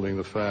withholding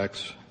the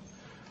facts,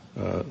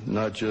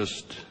 not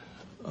just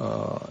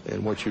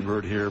in what you've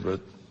heard here,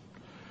 but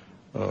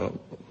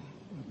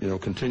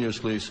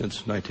continuously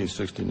since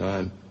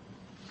 1969.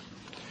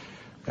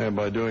 And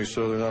by doing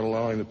so, they're not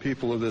allowing the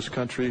people of this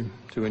country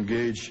to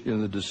engage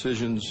in the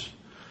decisions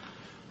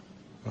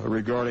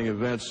regarding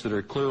events that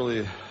are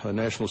clearly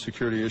national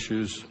security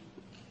issues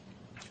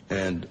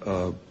and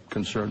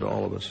concern to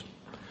all of us.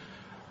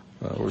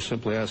 We're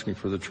simply asking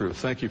for the truth.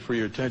 Thank you for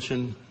your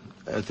attention.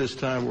 At this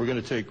time, we're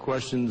going to take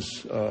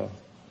questions.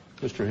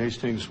 Mr.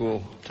 Hastings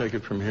will take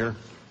it from here.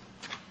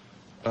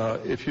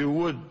 If you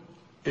would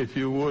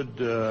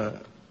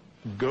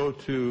go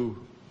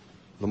to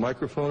the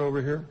microphone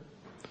over here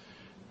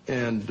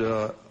and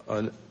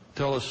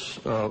tell us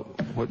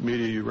what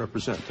media you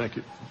represent. Thank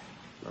you.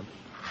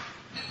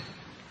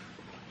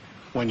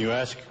 When you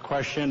ask a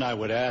question, I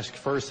would ask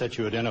first that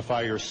you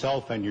identify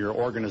yourself and your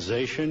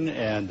organization,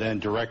 and then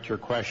direct your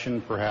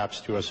question perhaps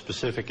to a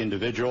specific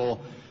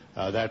individual.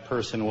 That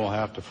person will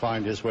have to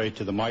find his way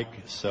to the mic,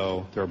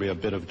 so there will be a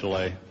bit of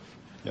delay.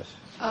 Yes.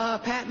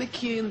 Pat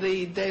McCune,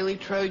 the Daily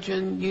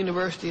Trojan,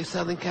 University of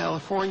Southern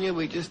California.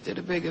 We just did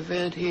a big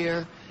event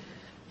here,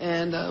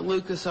 and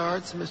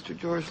LucasArts, Mr.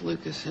 George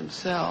Lucas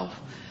himself.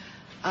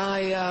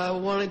 I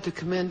wanted to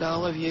commend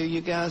all of you.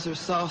 You guys are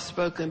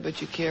soft-spoken,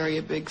 but you carry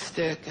a big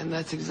stick, and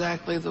that's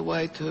exactly the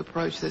way to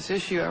approach this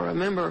issue. I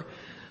remember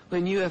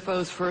when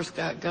UFOs first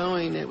got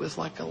going, it was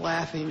like a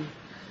laughing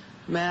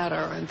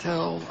matter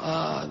until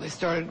they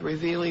started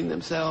revealing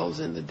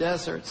themselves in the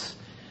deserts,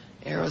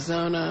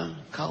 Arizona,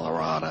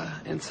 Colorado,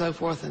 and so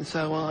forth and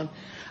so on.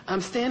 I'm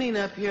standing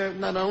up here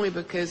not only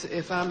because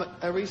if I'm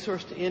a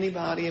resource to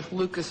anybody, if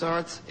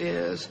LucasArts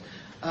is,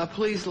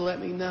 please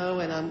let me know,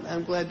 and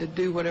I'm glad to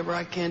do whatever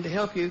I can to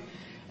help you.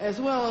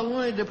 As well, I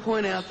wanted to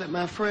point out that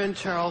my friend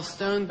Charles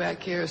Stone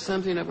back here is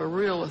something of a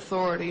real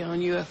authority on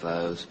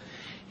UFOs.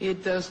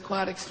 It does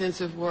quite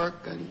extensive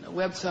work on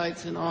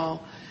websites and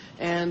all,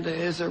 and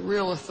is a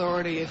real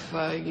authority if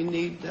you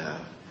need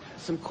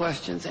some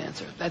questions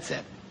answered. That's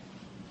it.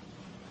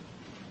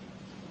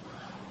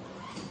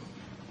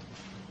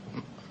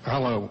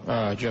 Hello,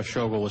 Jeff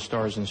Schogel with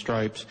Stars and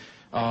Stripes.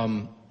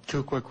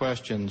 Two quick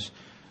questions.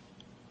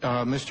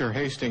 Mr.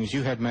 Hastings,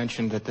 you had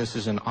mentioned that this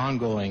is an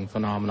ongoing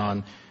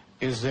phenomenon.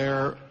 Is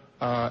there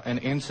an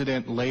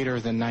incident later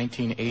than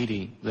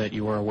 1980 that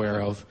you are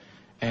aware of?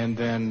 And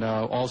then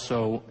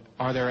also,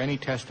 are there any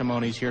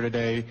testimonies here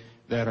today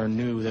that are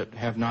new that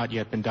have not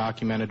yet been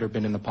documented or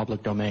been in the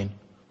public domain?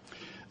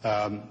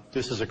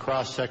 This is a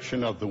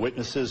cross-section of the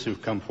witnesses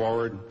who've come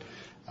forward.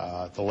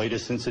 The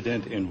latest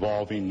incident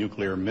involving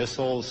nuclear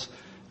missiles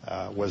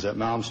was at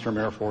Malmstrom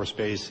Air Force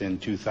Base in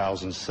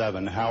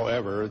 2007.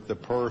 However, the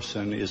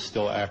person is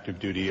still active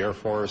duty Air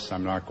Force.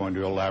 I'm not going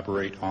to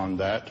elaborate on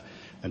that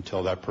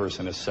until that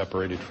person is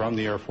separated from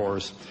the Air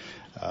Force.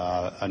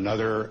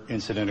 Another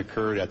incident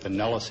occurred at the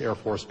Nellis Air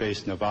Force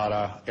Base,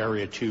 Nevada,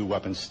 Area 2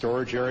 weapons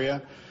storage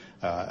area.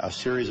 A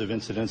series of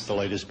incidents, the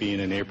latest being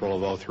in April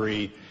of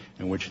 2003,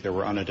 in which there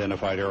were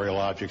unidentified aerial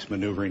objects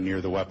maneuvering near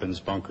the weapons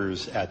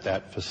bunkers at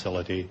that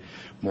facility.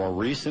 More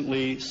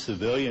recently,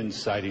 civilian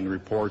sighting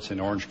reports in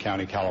Orange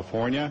County,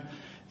 California,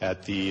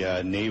 at the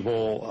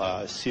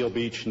Seal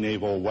Beach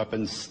Naval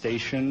Weapons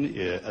Station,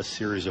 a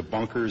series of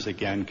bunkers,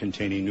 again,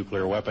 containing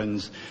nuclear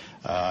weapons.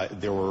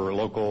 There were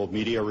local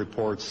media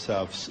reports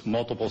of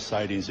multiple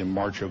sightings in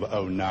March of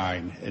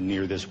 2009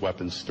 near this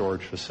weapons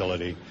storage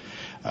facility.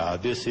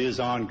 This is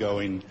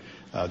ongoing.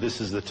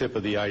 This is the tip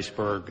of the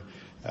iceberg.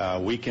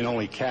 We can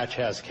only catch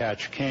as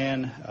catch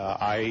can.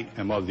 I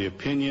am of the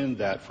opinion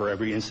that for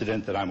every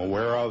incident that I'm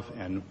aware of,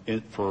 and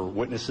for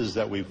witnesses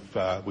that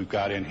we've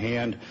got in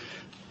hand,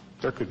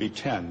 there could be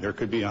 10, there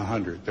could be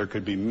 100, there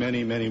could be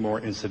many, many more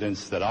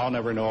incidents that I'll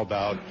never know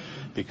about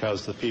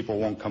because the people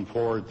won't come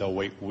forward. They'll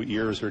wait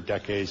years or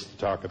decades to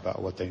talk about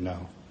what they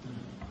know.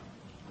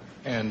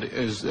 And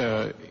is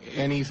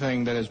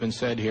anything that has been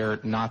said here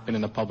not been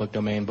in the public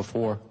domain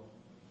before?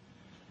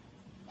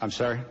 I'm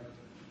sorry?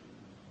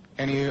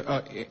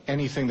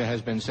 Anything that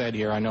has been said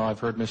here, I know I've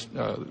heard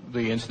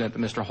the incident that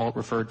Mr. Holt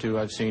referred to.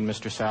 I've seen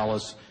Mr.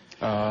 Salas.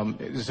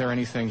 Is there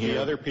anything here?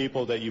 The other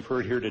people that you've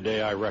heard here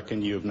today, I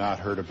reckon you have not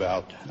heard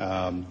about.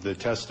 The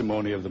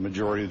testimony of the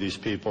majority of these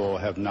people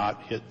have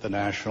not hit the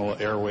national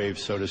airwaves,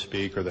 so to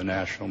speak, or the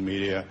national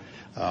media.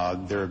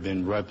 There have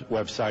been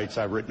websites,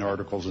 I've written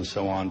articles and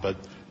so on, but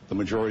the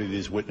majority of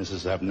these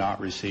witnesses have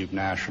not received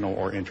national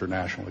or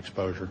international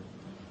exposure.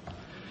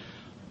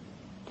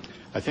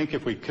 I think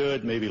if we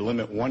could maybe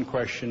limit one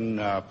question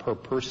per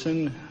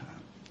person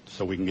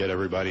so we can get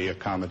everybody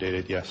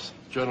accommodated. Yes.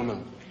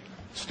 Gentlemen,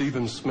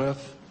 Stephen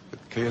Smith,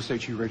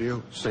 KSHE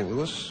Radio, St.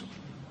 Louis.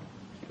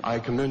 I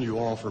commend you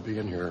all for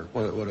being here.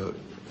 What an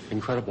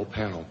incredible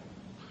panel.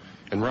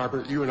 And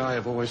Robert, you and I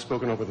have always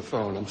spoken over the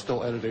phone. I'm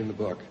still editing the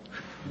book.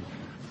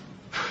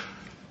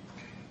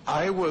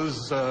 I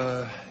was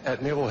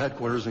at Naval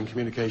Headquarters in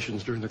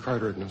Communications during the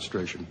Carter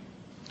administration.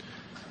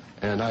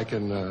 And I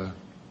can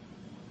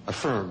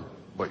affirm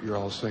what you're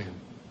all saying.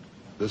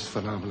 This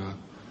phenomena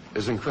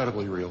is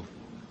incredibly real.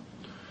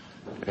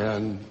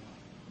 And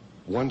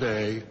one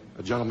day,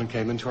 a gentleman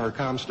came into our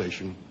comm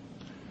station,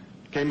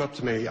 came up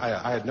to me,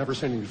 I had never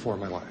seen him before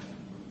in my life,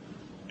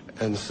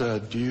 and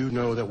said, "Do you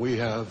know that we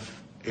have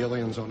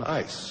aliens on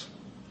ice?"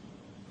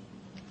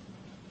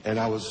 And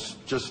I was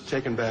just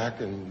taken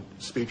back and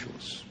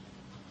speechless.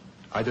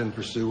 I didn't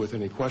pursue with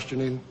any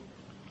questioning.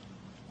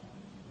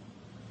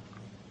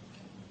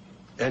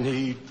 And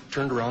he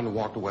turned around and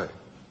walked away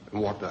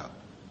and walked out.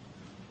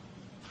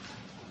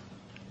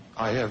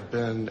 I have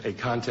been a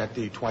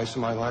contactee twice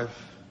in my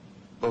life,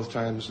 both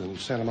times in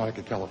Santa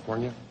Monica,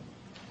 California,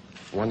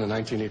 one in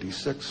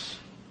 1986,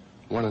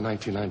 one in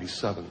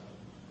 1997.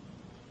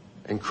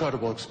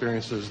 Incredible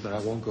experiences that I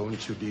won't go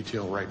into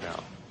detail right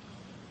now.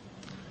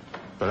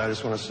 But I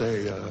just want to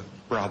say,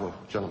 bravo,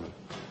 gentlemen.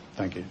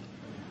 Thank you.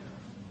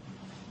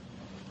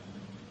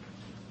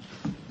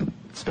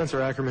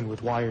 Spencer Ackerman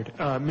with Wired.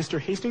 Mr.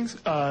 Hastings,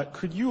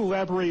 could you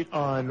elaborate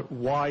on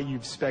why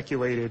you've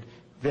speculated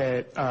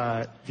that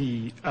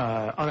the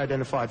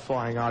unidentified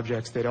flying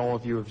objects that all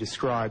of you have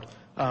described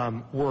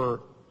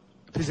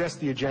possess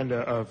the agenda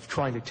of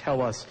trying to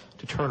tell us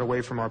to turn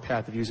away from our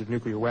path of use of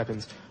nuclear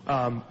weapons?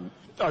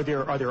 Are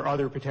there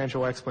other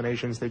potential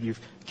explanations that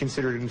you've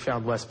considered and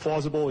found less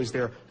plausible? Is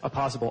there a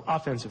possible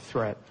offensive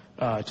threat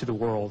to the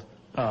world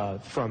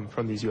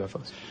from these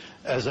UFOs?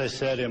 As I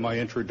said in my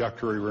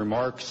introductory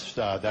remarks,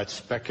 that's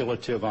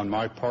speculative on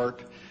my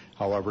part.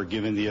 However,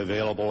 given the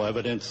available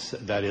evidence,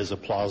 that is a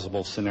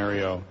plausible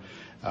scenario.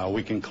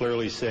 We can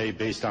clearly say,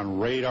 based on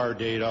radar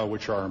data,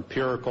 which are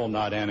empirical,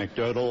 not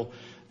anecdotal,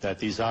 that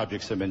these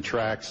objects have been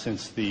tracked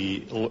since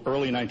the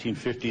early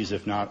 1950s,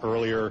 if not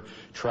earlier,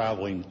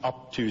 traveling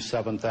up to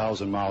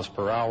 7,000 miles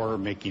per hour,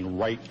 making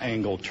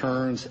right-angle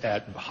turns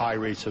at high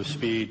rates of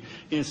speed,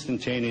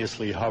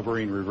 instantaneously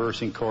hovering,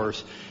 reversing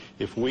course.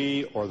 If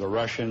we or the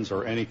Russians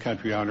or any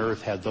country on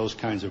Earth had those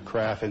kinds of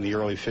craft in the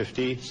early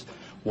 50s,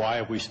 why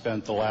have we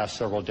spent the last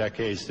several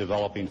decades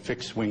developing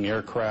fixed-wing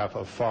aircraft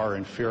of far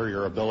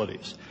inferior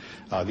abilities?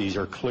 These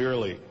are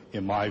clearly,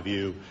 in my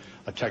view,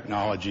 a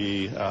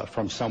technology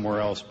from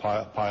somewhere else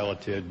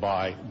piloted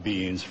by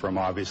beings from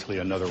obviously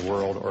another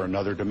world or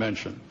another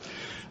dimension.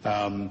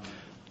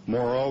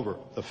 Moreover,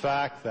 the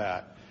fact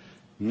that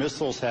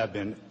missiles have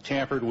been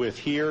tampered with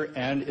here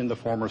and in the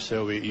former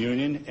Soviet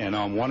Union, and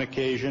on one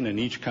occasion in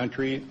each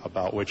country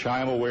about which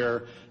I am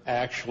aware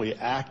actually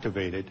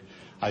activated,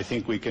 I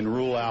think we can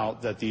rule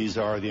out that these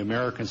are the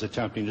Americans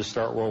attempting to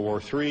start World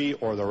War III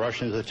or the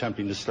Russians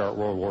attempting to start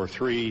World War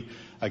III.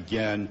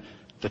 Again,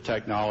 the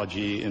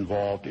technology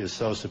involved is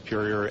so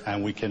superior,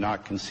 and we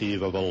cannot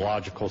conceive of a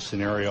logical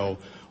scenario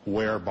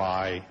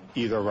whereby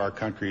either of our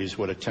countries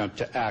would attempt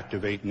to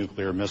activate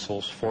nuclear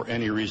missiles for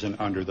any reason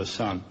under the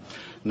sun.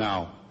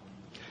 Now,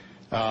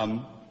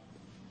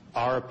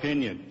 our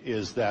opinion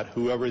is that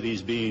whoever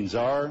these beings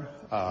are,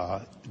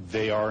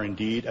 they are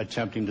indeed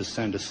attempting to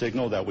send a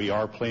signal that we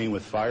are playing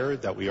with fire,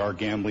 that we are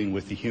gambling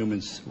with the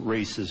human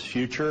race's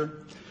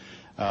future.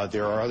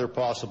 There are other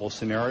possible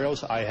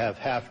scenarios. I have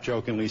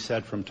half-jokingly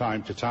said from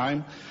time to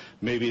time,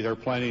 maybe they're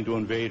planning to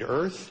invade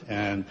Earth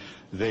and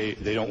they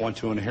don't want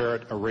to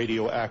inherit a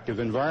radioactive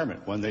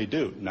environment when they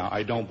do. Now,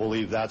 I don't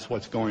believe that's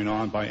what's going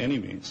on by any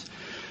means.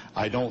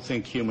 I don't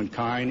think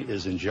humankind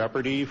is in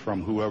jeopardy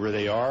from whoever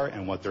they are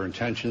and what their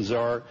intentions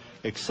are,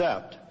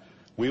 except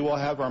we will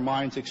have our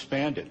minds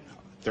expanded.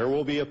 There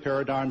will be a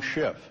paradigm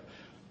shift.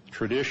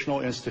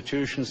 Traditional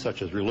institutions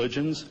such as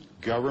religions,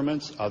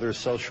 governments, other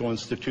social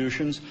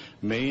institutions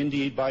may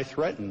indeed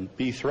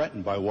be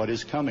threatened by what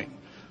is coming.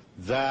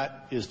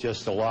 That is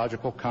just a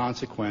logical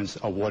consequence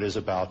of what is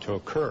about to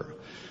occur.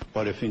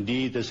 But if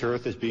indeed this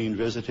Earth is being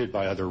visited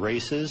by other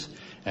races,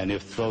 and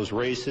if those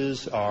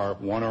races are,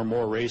 one or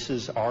more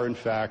races, are in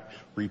fact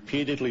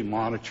repeatedly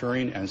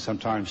monitoring and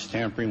sometimes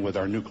tampering with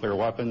our nuclear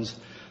weapons,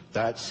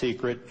 that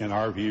secret, in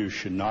our view,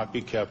 should not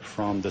be kept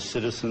from the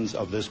citizens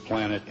of this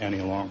planet any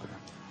longer.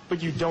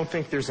 But you don't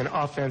think there's an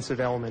offensive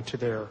element to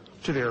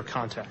their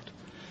contact?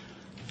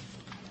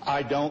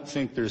 I don't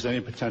think there's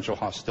any potential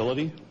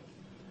hostility,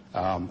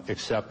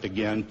 except,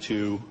 again,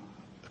 to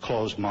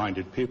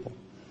closed-minded people.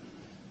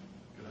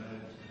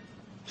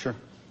 Sure.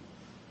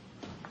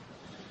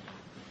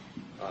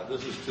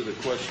 This is to the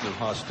question of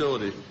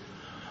hostility.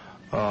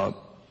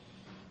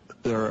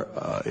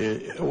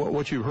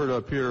 What you've heard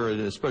up here,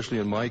 and especially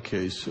in my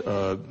case,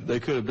 they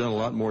could have done a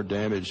lot more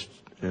damage,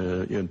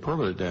 in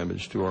permanent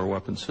damage to our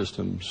weapon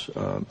systems,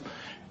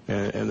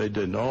 and they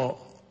didn't.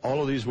 All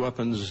of these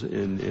weapons,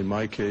 in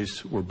my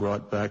case, were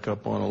brought back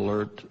up on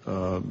alert.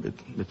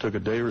 It took a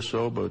day or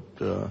so, but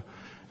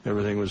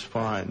everything was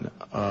fine.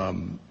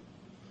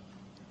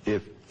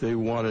 If they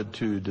wanted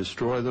to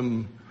destroy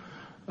them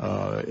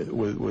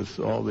with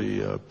all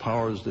the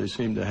powers they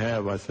seem to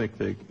have, I think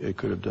they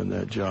could have done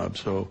that job.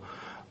 So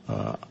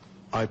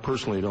I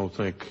personally don't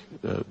think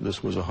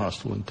this was a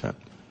hostile intent.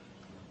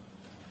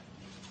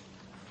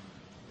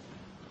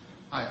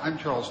 Hi, I'm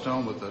Charles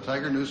Stone with the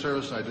Tiger News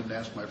Service. I didn't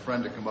ask my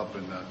friend to come up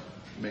and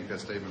make that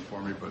statement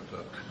for me, but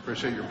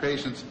appreciate your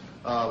patience.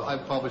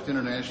 I've published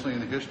internationally in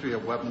the history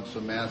of weapons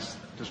of mass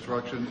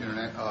destruction,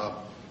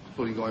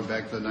 including going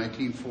back to the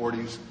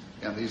 1940s,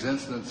 and these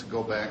incidents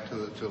go back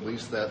to at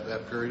least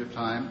that period of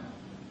time,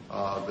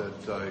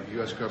 that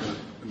U.S. government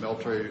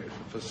military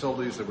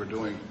facilities that were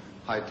doing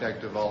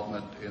high-tech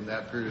development in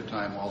that period of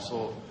time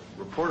also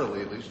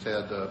reportedly at least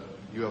had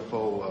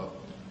UFO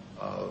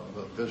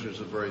visitors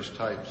of various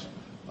types,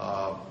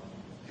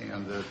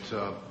 and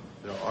that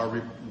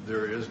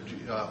there is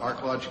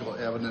archaeological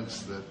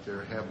evidence that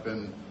there have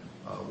been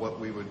what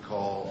we would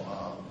call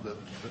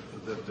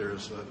that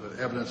there's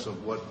evidence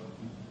of what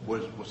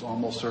was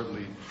almost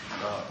certainly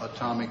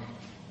atomic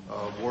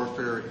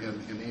warfare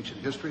in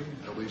ancient history,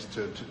 at least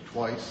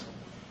twice,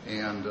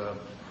 and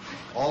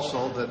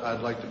also that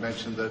I'd like to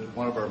mention that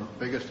one of our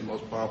biggest and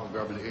most powerful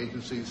government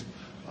agencies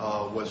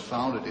was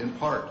founded in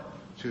part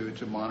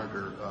to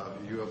monitor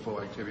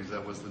UFO activities.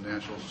 That was the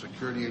National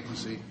Security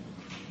Agency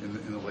in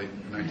the late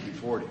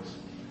 1940s.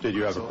 Did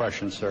you have a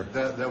question, sir?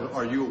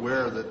 Are you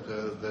aware that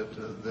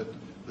the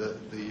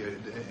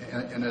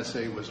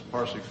NSA was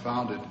partially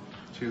founded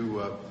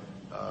to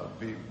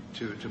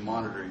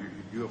monitor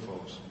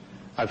UFOs?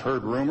 I've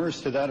heard rumors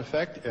to that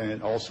effect,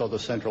 and also the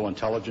Central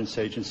Intelligence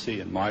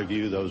Agency. In my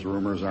view, those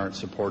rumors aren't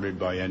supported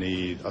by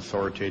any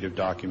authoritative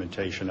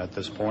documentation at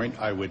this point.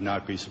 I would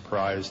not be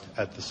surprised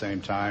at the same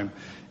time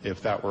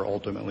if that were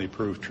ultimately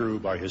proved true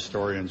by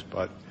historians,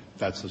 but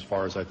that's as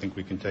far as I think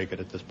we can take it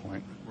at this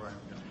point. Right.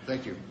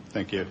 Thank you.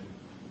 Thank you.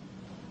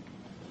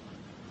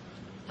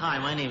 Hi,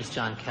 my name is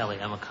John Kelly.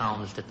 I'm a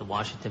columnist at the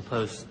Washington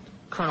Post.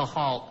 Colonel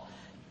Halt,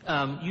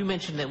 you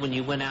mentioned that when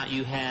you went out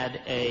you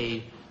had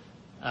a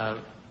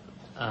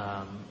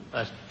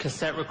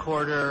cassette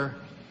recorder,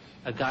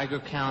 a Geiger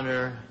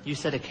counter. You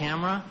said a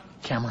camera?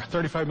 Camera,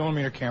 35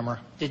 millimeter camera.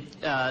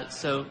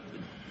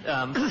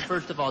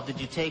 First of all, did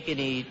you take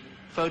any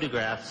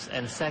photographs?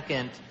 And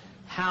second,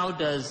 how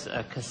does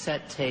a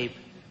cassette tape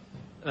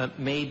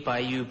made by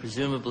you,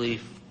 presumably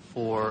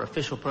for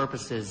official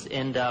purposes,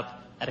 end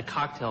up at a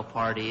cocktail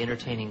party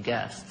entertaining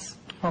guests?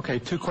 Okay,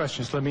 two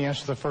questions. Let me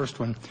answer the first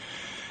one.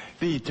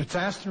 The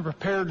disaster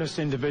preparedness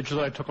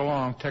individual I took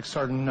along, Tech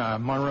Sergeant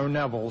Monroe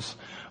Nevels,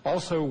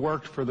 also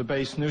worked for the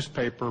base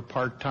newspaper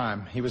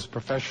part-time. He was a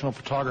professional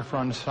photographer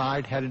on the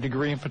side, had a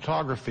degree in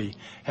photography,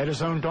 had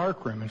his own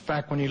darkroom. In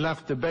fact, when he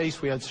left the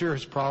base, we had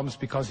serious problems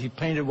because he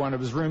painted one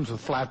of his rooms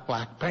with flat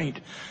black paint.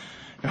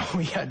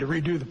 We had to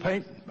redo the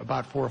paint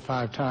about 4 or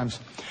 5 times.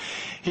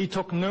 He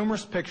took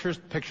numerous pictures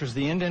of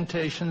the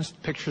indentations,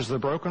 pictures of the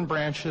broken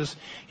branches.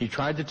 He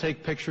tried to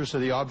take pictures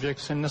of the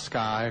objects in the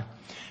sky.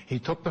 He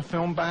took the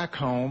film back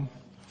home,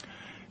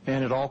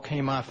 and it all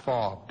came out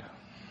fogged.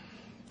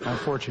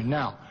 Unfortunately.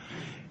 Now,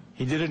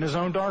 he did it in his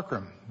own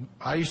darkroom.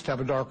 I used to have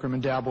a darkroom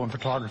and dabble in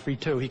photography,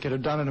 too. He could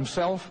have done it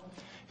himself.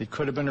 It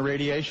could have been a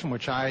radiation,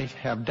 which I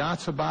have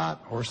doubts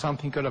about, or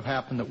something could have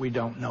happened that we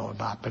don't know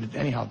about. But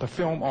anyhow, the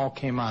film all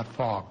came out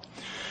fogged.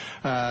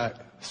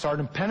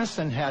 Sergeant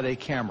Pennison had a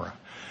camera.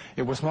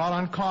 It was not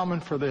uncommon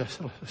for the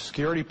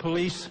security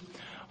police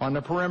on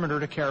the perimeter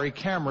to carry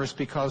cameras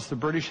because the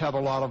British have a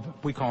lot of,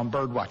 we call them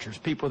bird watchers,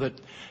 people that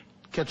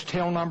catch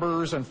tail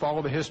numbers and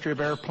follow the history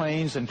of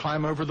airplanes and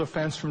climb over the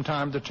fence from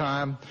time to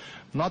time,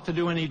 not to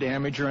do any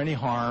damage or any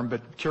harm, but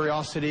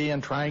curiosity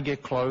and try and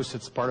get close.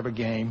 It's part of a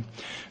game.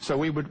 So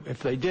we would, if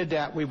they did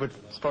that, we would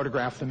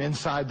photograph them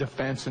inside the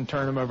fence and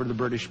turn them over to the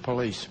British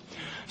police.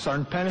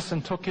 Sergeant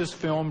Pennison took his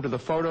film to the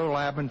photo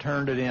lab and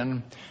turned it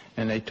in,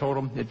 and they told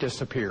him it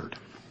disappeared.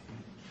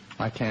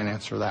 I can't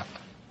answer that.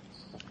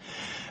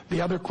 The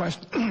other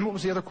question, what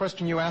was the other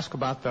question you asked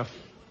about the?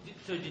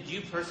 So did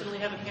you personally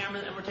have a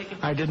camera that were taking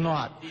pictures? I did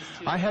not.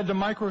 I had the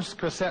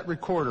microcassette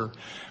recorder.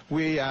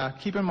 We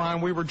keep in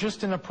mind we were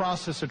just in the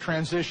process of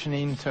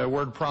transitioning to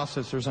word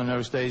processors in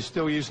those days,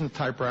 still using the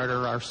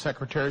typewriter. Our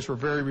secretaries were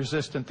very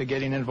resistant to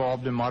getting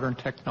involved in modern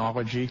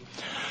technology.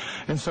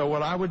 And so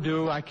what I would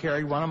do, I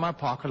carried one in my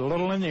pocket, a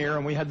little linear,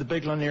 and we had the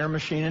big linear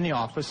machine in the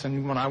office.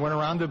 And when I went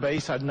around the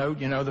base, I'd note,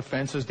 the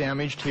fence is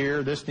damaged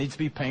here, this needs to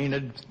be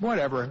painted,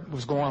 whatever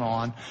was going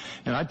on.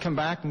 And I'd come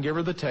back and give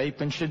her the tape,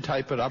 and she'd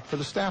type it up for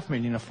the staff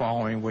meeting the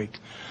following week.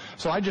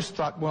 So I just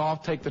thought, well, I'll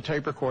take the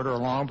tape recorder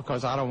along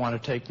because I don't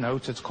want to take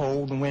notes. It's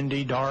cold and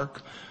windy,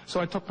 dark. So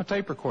I took my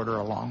tape recorder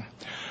along.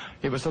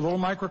 It was a little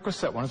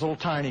microcassette one, little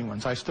tiny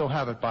ones. I still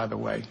have it, by the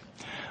way.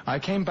 I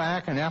came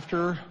back, and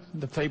after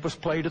the tape was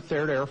played at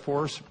 3rd Air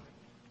Force,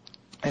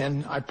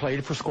 and I played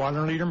it for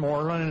Squadron Leader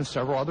Moreland and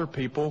several other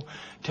people,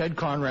 Ted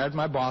Conrad,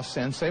 my boss,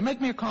 said, make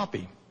me a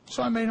copy.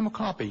 So I made him a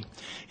copy.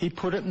 He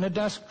put it in the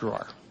desk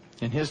drawer,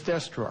 in his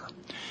desk drawer.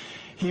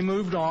 He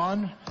moved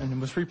on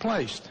and was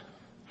replaced.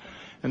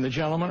 And the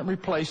gentleman that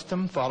replaced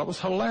him thought it was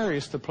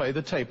hilarious to play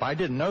the tape. I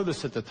didn't know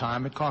this at the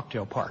time at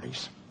cocktail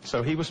parties.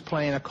 So he was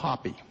playing a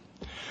copy.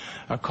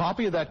 A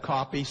copy of that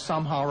copy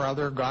somehow or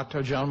other got to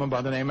a gentleman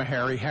by the name of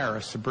Harry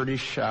Harris, a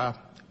British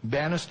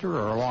barrister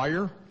or a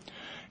lawyer.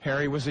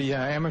 Harry was an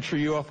amateur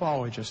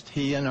ufologist.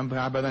 He and a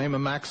guy by the name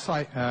of Mike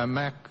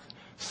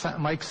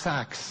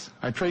Sachs.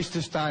 I traced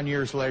this down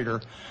years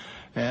later.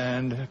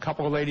 And a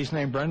couple of ladies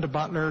named Brenda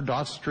Butler,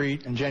 Dot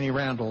Street, and Jenny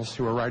Randalls,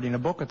 who were writing a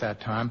book at that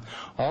time,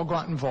 all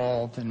got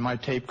involved, and my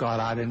tape got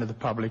out into the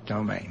public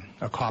domain,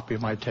 a copy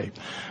of my tape.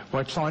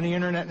 What's on the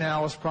Internet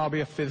now is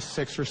probably a 5th,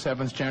 6th, or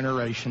 7th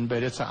generation,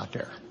 but it's out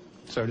there.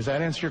 So does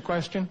that answer your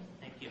question?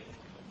 Thank you.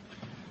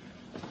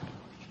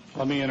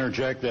 Let me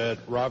interject that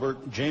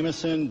Robert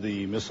Jameson,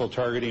 the missile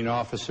targeting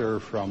officer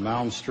from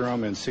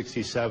Malmstrom in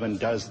 67,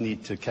 does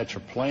need to catch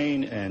a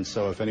plane, and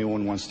so if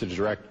anyone wants to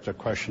direct a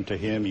question to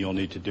him, you'll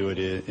need to do it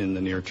in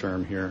the near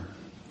term here.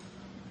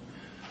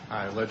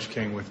 Hi, Ledge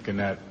King with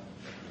Gannett,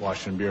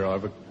 Washington Bureau. I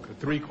have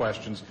 3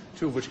 questions,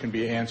 2 of which can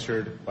be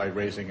answered by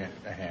raising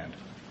a hand.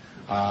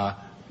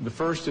 The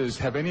first is,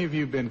 have any of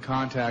you been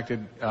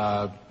contacted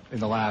in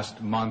the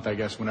last month, I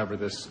guess, whenever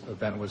this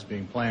event was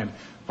being planned,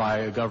 by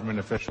a government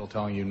official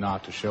telling you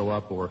not to show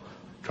up or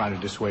trying to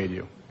dissuade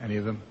you? Any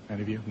of them?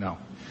 Any of you? No.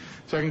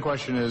 Second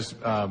question is,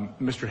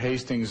 Mr.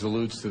 Hastings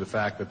alludes to the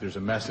fact that there's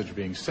a message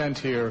being sent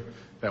here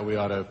that we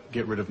ought to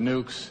get rid of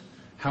nukes.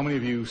 How many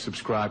of you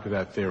subscribe to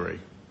that theory?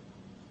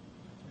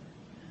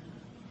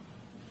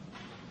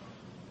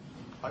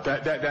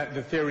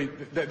 The theory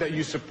that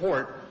you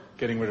support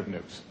getting rid of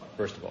nukes,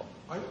 first of all.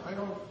 I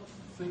don't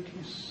think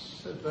he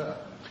said that.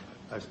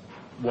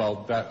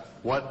 Well,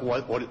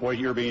 what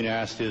you're being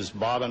asked is,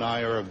 Bob and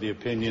I are of the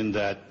opinion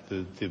that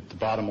the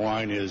bottom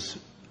line is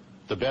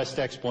the best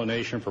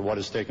explanation for what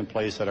has taken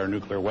place at our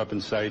nuclear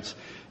weapon sites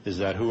is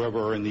that whoever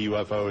are in the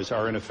UFOs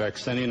are in effect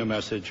sending a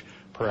message,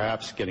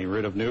 perhaps getting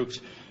rid of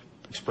nukes,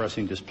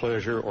 expressing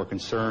displeasure or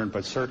concern,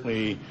 but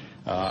certainly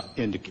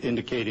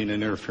indicating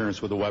an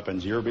interference with the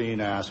weapons. You're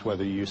being asked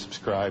whether you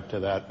subscribe to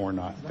that or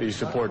not. Do you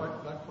support?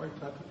 Not quite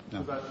to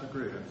that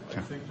degree.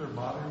 I think they're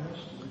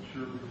modernists. Make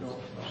sure we don't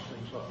mess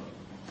things up.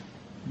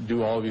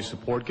 Do all of you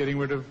support getting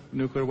rid of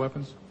nuclear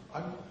weapons?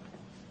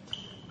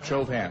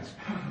 Show of hands.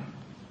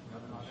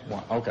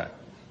 One. Okay.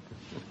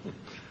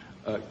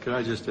 Can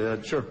I just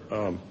add? Sure.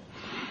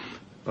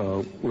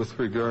 With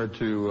regard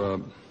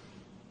to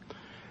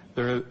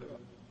the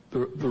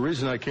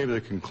reason I came to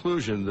the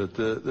conclusion that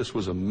this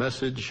was a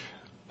message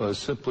was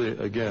simply,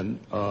 again,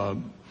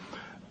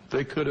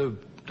 they could have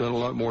done a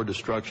lot more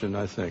destruction,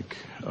 I think,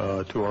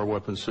 to our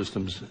weapon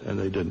systems, and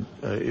they didn't.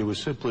 It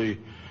was simply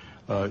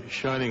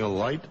shining a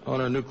light on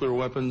our nuclear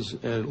weapons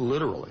and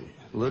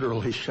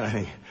literally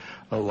shining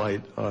a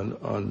light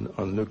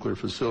on nuclear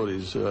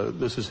facilities.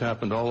 This has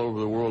happened all over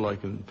the world.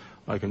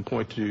 I can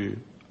point to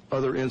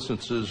other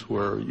instances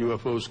where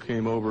UFOs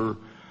came over,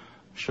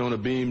 shone a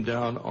beam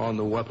down on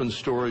the weapons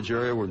storage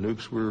area where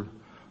nukes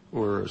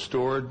were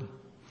stored.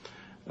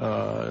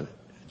 To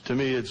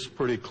me, it's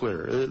pretty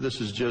clear. This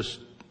is just,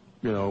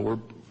 we're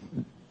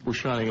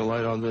shining a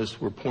light on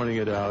this. We're pointing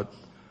it out.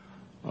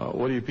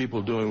 What are you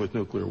people doing with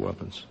nuclear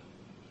weapons?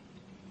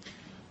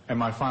 And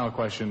my final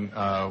question,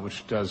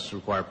 which does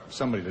require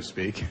somebody to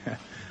speak,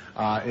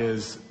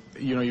 is,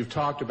 you've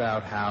talked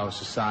about how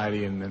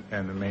society and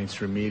the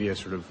mainstream media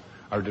sort of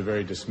are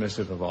very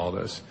dismissive of all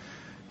this.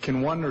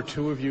 Can one or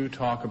two of you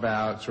talk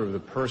about sort of the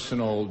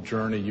personal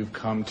journey you've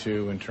come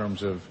to in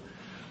terms of,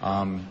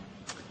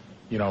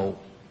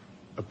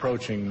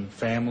 approaching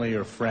family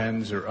or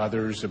friends or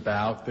others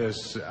about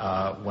this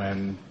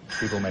when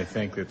people may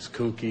think it's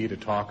kooky to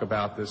talk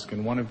about this?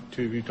 Can one or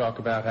two of you talk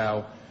about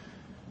how,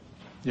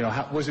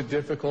 was it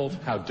difficult?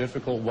 How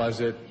difficult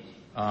was it?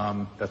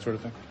 That sort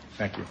of thing.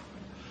 Thank you.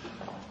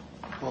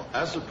 Well,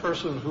 as a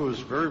person who is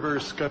very,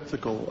 very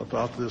skeptical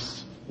about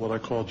this, what I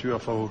call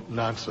UFO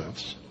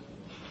nonsense,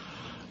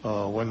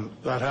 when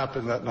that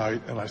happened that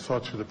night and I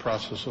thought through the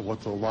process of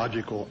what the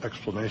logical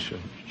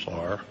explanations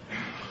are,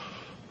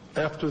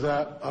 after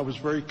that, I was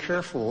very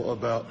careful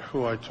about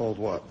who I told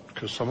what,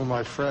 because some of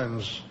my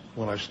friends,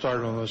 when I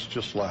started on this,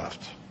 just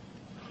laughed.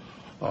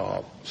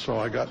 So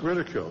I got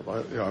ridiculed.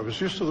 I was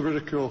used to the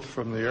ridicule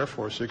from the Air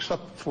Force,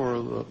 except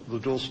for the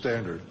dual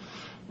standard.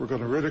 We're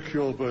going to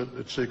ridicule, but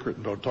it's secret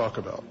and don't talk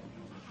about.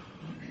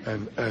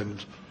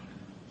 And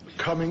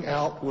coming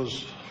out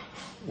was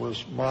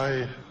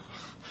my...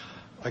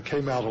 I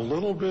came out a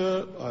little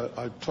bit.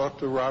 I talked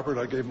to Robert.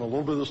 I gave him a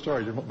little bit of the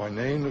story. I didn't want my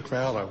name to come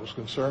out. I was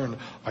concerned.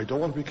 I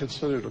don't want to be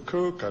considered a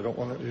kook. I don't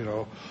want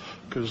to,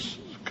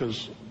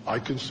 because I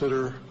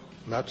consider,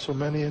 not so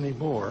many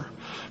anymore,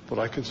 but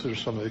I consider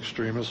some of the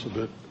extremists a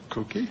bit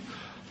kooky.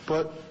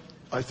 But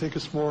I think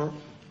it's more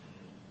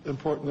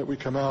important that we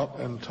come out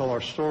and tell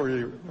our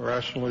story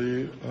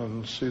rationally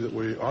and see that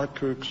we aren't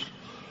kooks,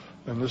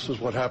 and this is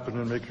what happened,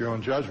 and make your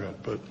own judgment.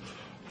 But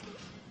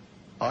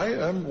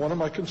one of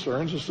my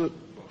concerns is that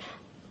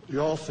you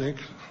all think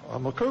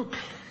I'm a kook,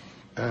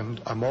 and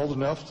I'm old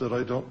enough that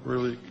I don't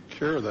really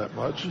care that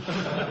much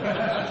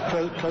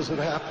because it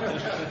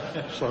happened.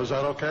 So is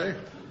that okay?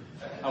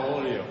 How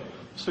old are you?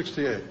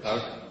 68.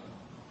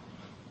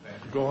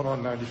 Going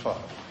on 95.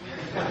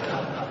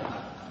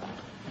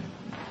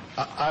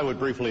 I would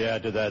briefly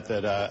add to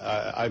that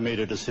I made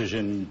a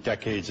decision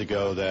decades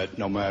ago that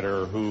no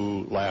matter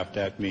who laughed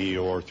at me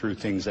or threw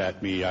things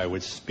at me, I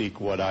would speak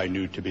what I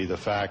knew to be the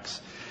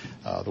facts.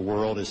 The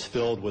world is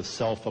filled with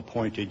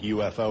self-appointed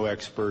UFO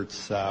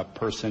experts,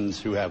 persons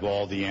who have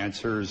all the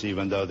answers,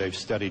 even though they've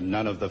studied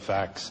none of the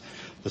facts.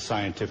 The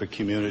scientific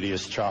community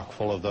is chock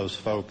full of those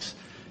folks.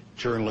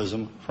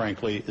 Journalism,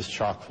 frankly, is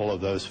chock full of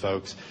those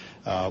folks.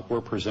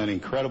 We're presenting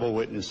credible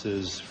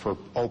witnesses for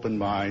open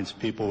minds,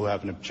 people who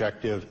have an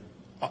objective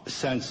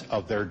sense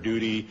of their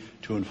duty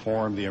to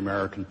inform the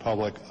American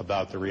public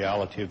about the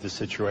reality of the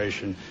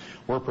situation.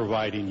 We're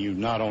providing you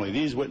not only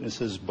these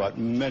witnesses, but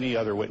many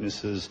other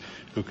witnesses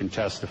who can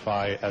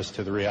testify as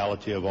to the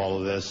reality of all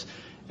of this,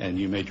 and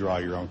you may draw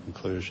your own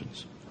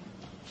conclusions.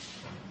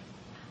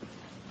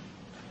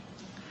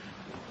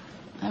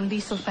 I'm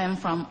Lisa Pham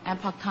from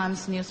Epoch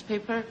Times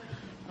newspaper.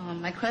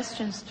 My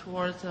question is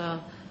towards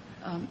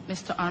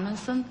Mr.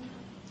 Arneson.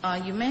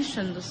 You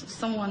mentioned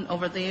someone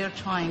over there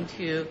trying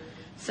to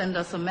send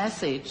us a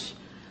message.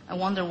 I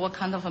wonder what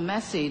kind of a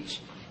message.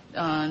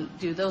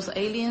 Do those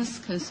aliens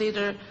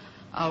consider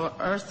our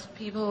Earth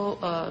people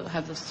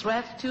have a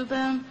threat to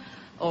them,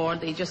 or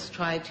they just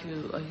try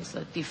to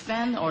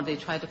defend, or they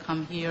try to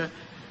come here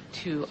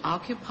to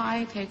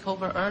occupy, take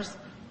over Earth?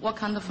 What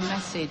kind of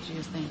message do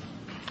you think?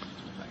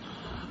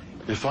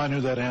 If I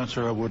knew that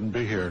answer, I wouldn't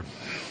be here.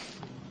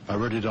 I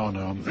really don't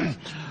know.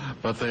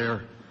 But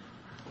they're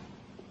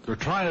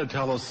trying to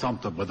tell us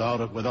something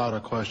without a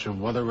question.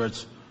 Whether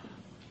it's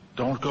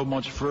don't go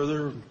much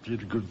further, you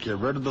get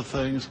rid of the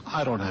things,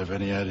 I don't have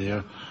any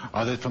idea.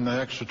 Are they from the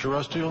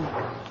extraterrestrial?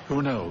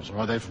 Who knows?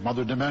 Are they from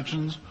other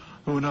dimensions?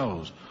 Who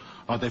knows?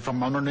 Are they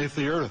from underneath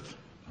the Earth?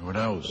 Who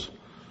knows?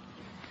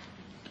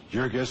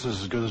 Your guess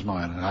is as good as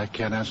mine, and I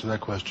can't answer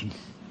that question.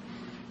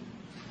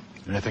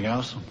 Anything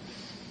else?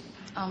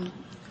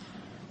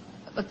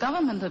 The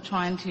government are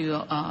trying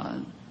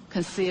to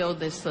conceal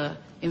this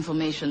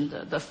information,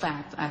 the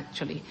fact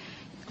actually,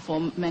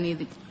 for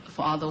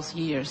all those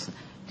years.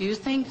 Do you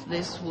think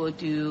this will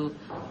do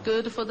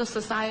good for the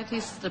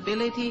society's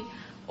stability,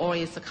 or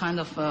is it kind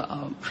of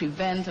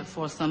prevent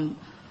for some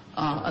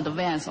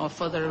advance or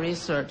further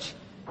research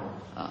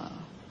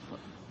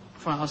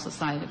for our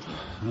society?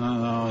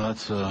 No,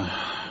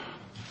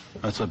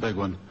 that's a big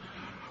one.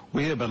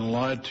 We have been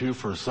lied to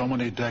for so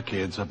many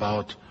decades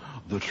about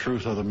the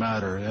truth of the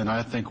matter, and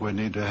I think we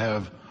need to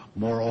have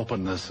more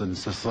openness in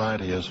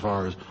society as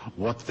far as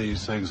what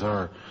these things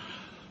are.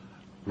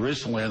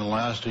 Recently, in the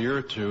last year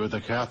or two, the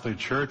Catholic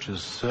Church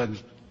has said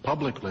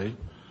publicly,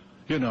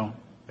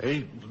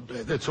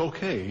 it's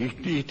okay.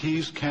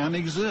 ETs can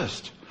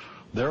exist.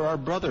 They're our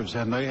brothers,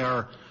 and they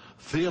are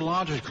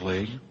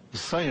theologically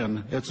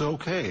saying it's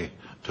okay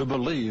to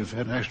believe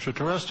in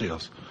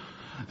extraterrestrials.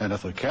 And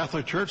if the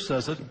Catholic Church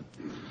says it,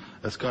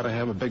 it's got to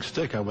have a big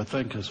stick, I would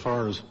think, as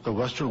far as the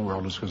Western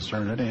world is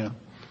concerned anyhow.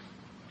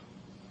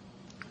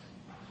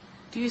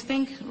 Do you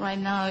think right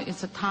now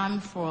it's a time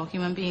for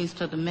human beings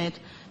to admit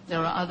there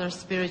are other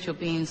spiritual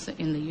beings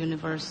in the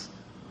universe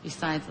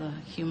besides the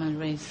human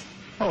race?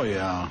 Oh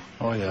yeah.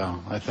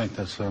 I think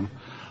that's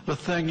the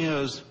thing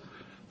is,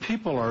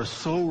 people are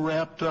so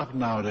wrapped up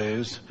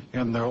nowadays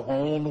in their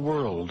own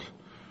world.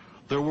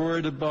 They're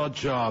worried about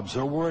jobs.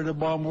 They're worried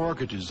about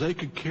mortgages. They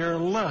could care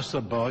less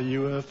about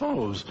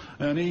UFOs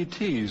and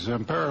ETs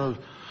and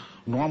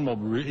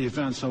paranormal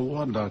events and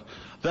whatnot.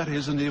 That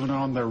isn't even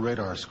on their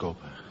radar scope.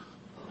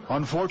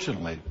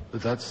 Unfortunately,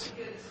 that's...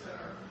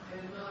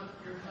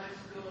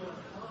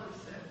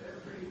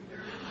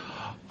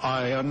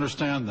 I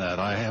understand that.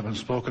 I haven't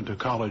spoken to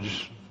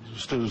college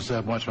students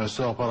that much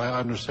myself, but I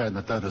understand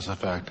that that is a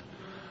fact.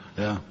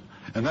 Yeah.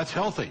 And that's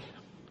healthy.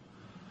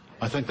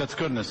 I think that's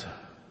goodness.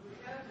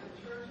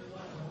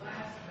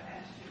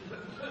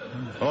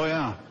 Oh,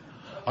 yeah.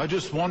 I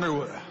just wonder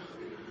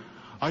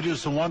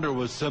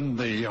what's in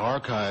the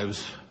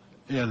archives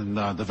in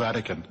the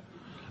Vatican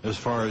as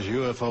far as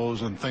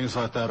UFOs and things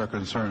like that are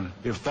concerned.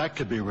 If that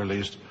could be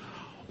released,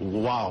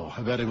 wow,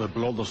 I bet it would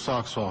blow the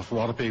socks off a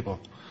lot of people.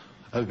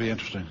 That would be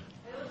interesting.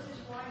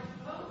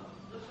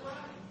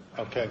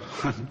 Okay.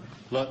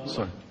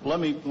 Let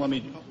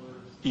me.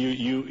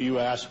 You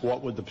asked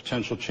what would the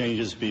potential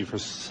changes be for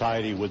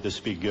society? Would this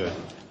be good?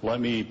 Let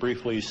me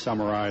briefly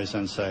summarize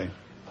and say,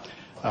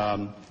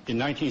 in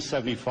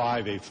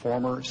 1975, a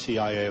former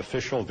CIA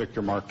official,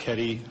 Victor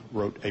Marchetti,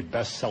 wrote a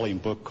best-selling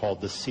book called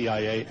The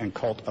CIA and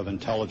Cult of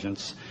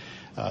Intelligence.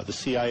 The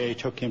CIA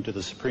took him to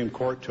the Supreme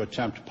Court to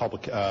attempt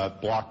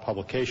block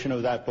publication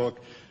of that book.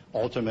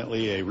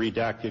 Ultimately, a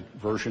redacted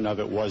version of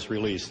it was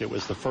released. It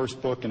was the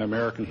first book in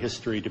American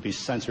history to be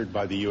censored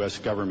by the U.S.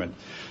 government.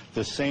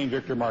 The same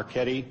Victor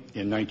Marchetti,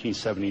 in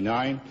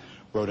 1979,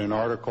 wrote an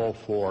article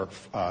for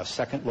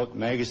Second Look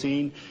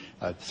magazine.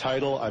 The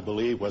title, I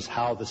believe, was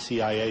How the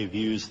CIA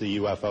Views the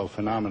UFO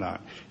Phenomenon.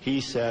 He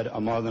said,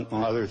 among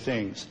other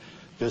things,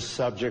 this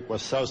subject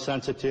was so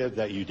sensitive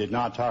that you did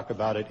not talk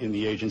about it in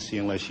the agency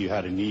unless you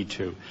had a need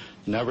to.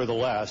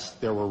 Nevertheless,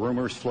 there were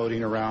rumors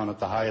floating around at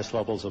the highest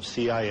levels of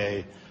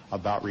CIA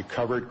about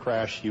recovered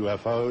crashed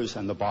UFOs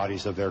and the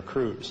bodies of their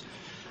crews.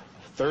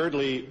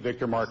 Thirdly,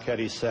 Victor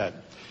Marchetti said,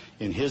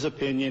 in his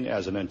opinion,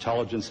 as an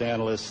intelligence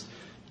analyst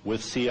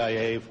with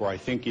CIA for, I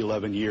think,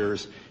 11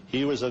 years,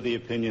 he was of the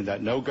opinion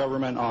that no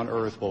government on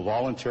earth will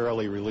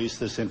voluntarily release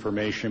this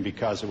information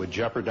because it would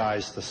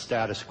jeopardize the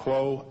status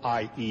quo,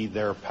 i.e.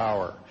 their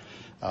power.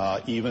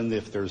 Even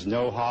if there's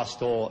no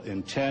hostile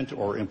intent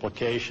or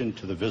implication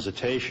to the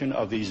visitation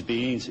of these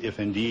beings, if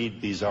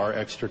indeed these are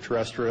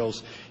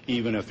extraterrestrials,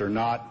 even if they're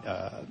not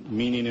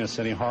meaning us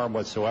any harm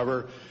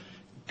whatsoever,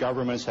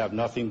 governments have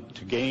nothing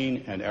to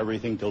gain and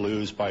everything to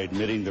lose by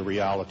admitting the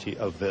reality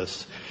of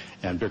this.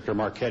 And Victor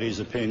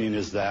Marchetti's opinion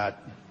is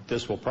that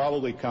this will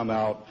probably come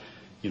out,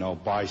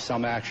 by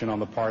some action on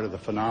the part of the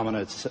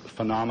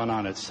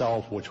phenomenon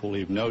itself, which will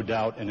leave no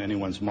doubt in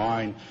anyone's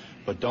mind.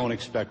 But don't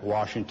expect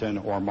Washington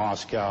or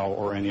Moscow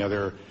or any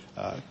other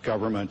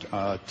government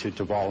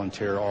to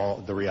volunteer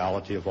the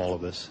reality of all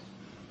of this.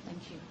 Thank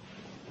you.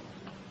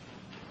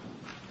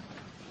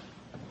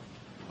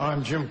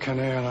 I'm Jim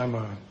Canan. I'm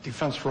a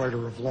defense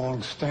writer of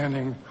long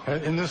standing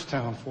in this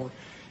town for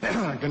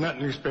Gannett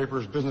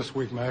Newspapers, Business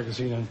Week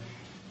magazine, and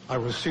I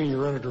was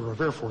senior editor of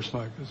Air Force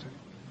magazine.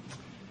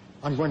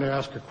 I'm going to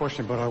ask a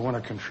question, but I want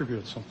to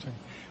contribute something.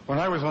 When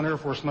I was on Air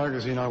Force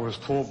magazine, I was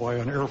told by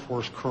an Air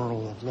Force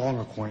colonel of long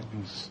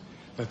acquaintance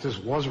that this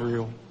was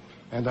real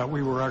and that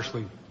we were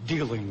actually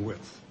dealing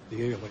with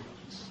the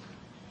aliens.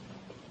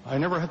 I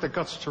never had the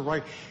guts to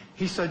write.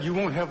 He said, you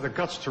won't have the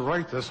guts to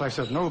write this. I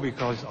said, no,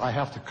 because I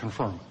have to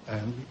confirm it.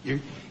 And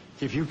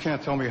if you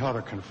can't tell me how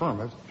to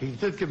confirm it, he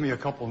did give me a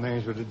couple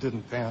names, but it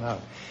didn't pan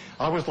out.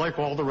 I was like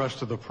all the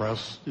rest of the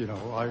press.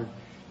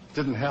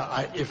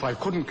 If I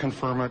couldn't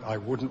confirm it, I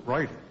wouldn't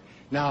write it.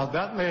 Now,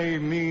 that may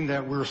mean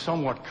that we're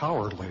somewhat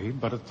cowardly,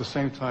 but at the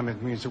same time,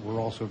 it means that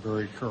we're also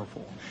very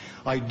careful.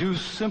 I do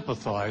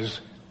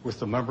sympathize with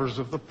the members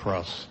of the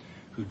press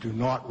who do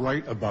not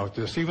write about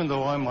this, even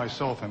though I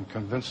myself am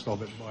convinced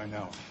of it by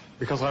now,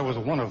 because I was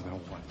one of them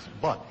once.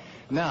 But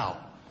now,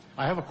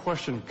 I have a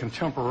question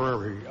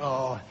contemporary.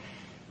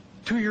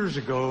 2 years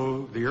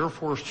ago, the Air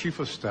Force Chief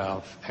of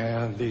Staff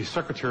and the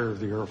Secretary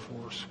of the Air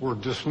Force were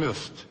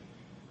dismissed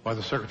by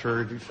the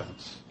Secretary of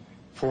Defense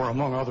for,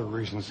 among other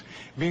reasons,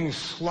 being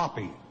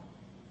sloppy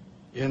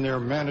in their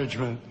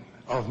management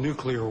of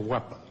nuclear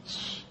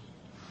weapons.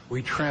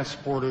 We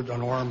transported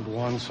an armed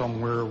one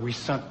somewhere, we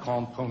sent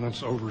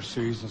components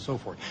overseas and so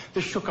forth.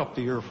 This shook up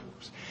the Air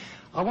Force.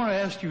 I want to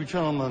ask you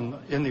gentlemen,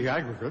 in the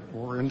aggregate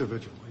or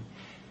individually,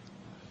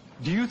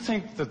 do you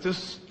think that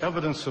this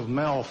evidence of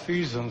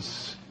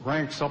malfeasance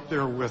ranks up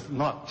there with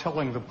not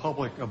telling the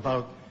public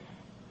about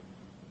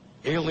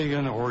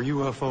alien or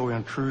UFO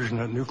intrusion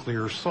at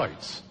nuclear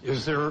sites?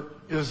 Is there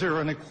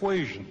an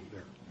equation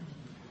there?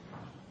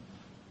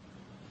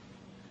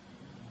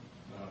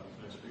 Can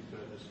I speak to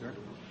that, sir?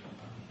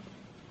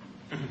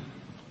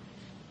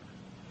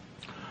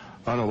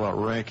 I don't know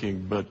about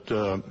ranking, but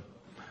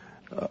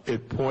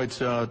it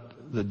points out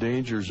the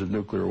dangers of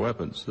nuclear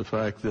weapons. The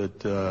fact that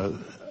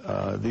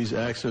these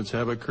accidents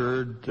have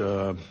occurred,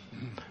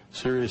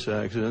 serious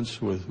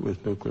accidents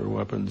with nuclear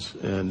weapons,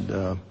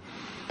 and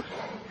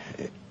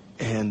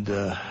it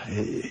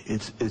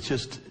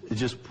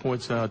just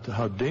points out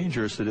how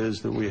dangerous it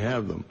is that we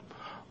have them.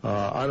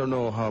 I don't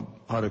know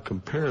how to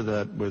compare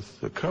that with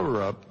the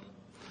cover-up.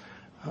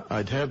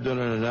 I'd have done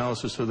an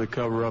analysis of the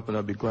cover-up, and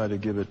I'd be glad to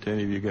give it to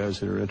any of you guys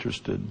that are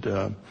interested.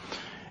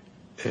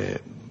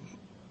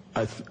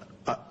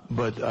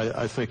 But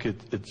I think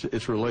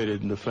it's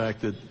related in the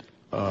fact that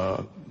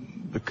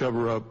the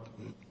cover-up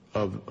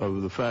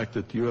of the fact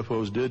that the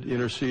UFOs did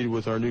intercede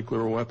with our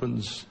nuclear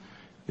weapons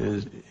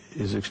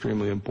is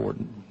extremely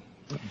important.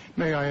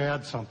 May I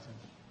add something?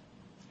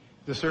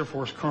 This Air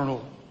Force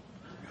colonel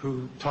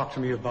who talked to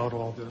me about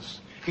all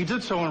this, he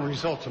did so in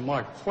result to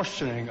my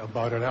questioning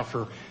about it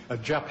after a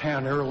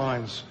Japan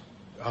Airlines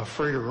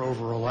freighter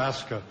over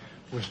Alaska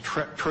was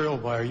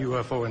trailed by a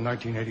UFO in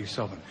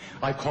 1987.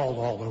 I called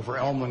all over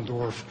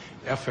Elmendorf,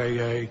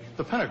 FAA,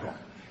 the Pentagon.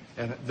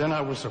 And then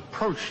I was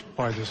approached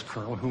by this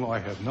colonel whom I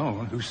had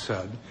known, who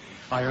said,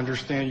 I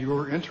understand you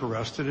are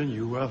interested in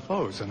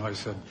UFOs. And I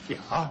said,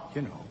 yeah,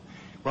 you know.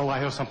 Well, I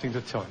have something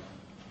to tell you.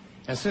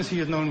 And since he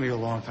had known me a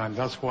long time,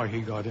 that's why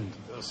he got into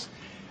this.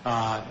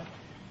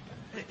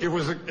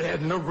 It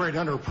had no great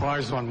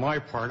enterprise on my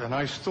part, and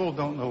I still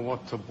don't know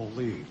what to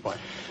believe. But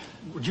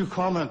would you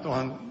comment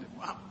on...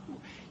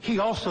 He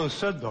also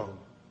said, though,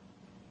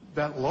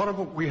 that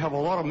we have a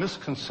lot of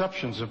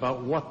misconceptions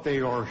about what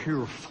they are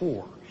here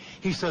for.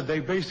 He said they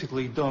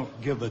basically don't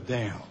give a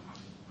damn.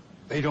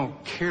 They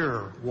don't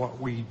care what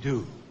we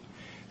do.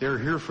 They're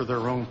here for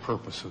their own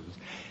purposes.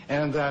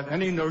 And that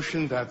any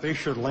notion that they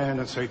should land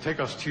and say, take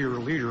us to your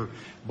leader,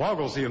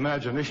 boggles the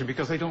imagination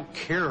because they don't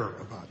care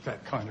about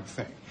that kind of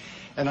thing.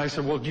 And I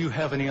said, well, do you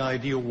have any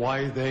idea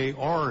why they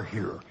are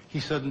here? He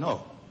said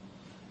no.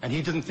 And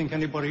he didn't think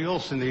anybody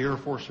else in the Air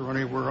Force or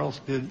anywhere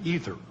else did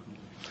either.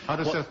 How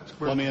does that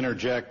square? Let me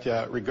interject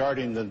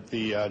regarding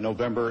the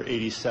November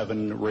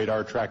 87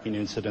 radar tracking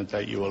incident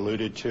that you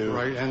alluded to.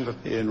 Right. And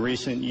in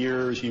recent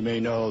years, you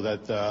may know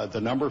that the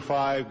number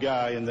 5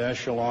 guy in the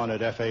echelon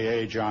at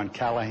FAA, John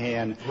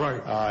Callahan,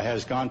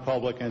 has gone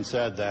public and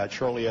said that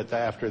shortly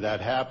after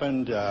that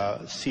happened,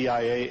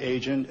 CIA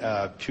agent,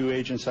 2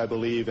 agents, I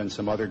believe, and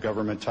some other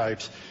government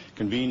types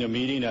convened a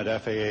meeting at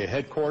FAA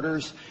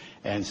headquarters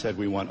and said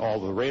we want all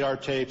the radar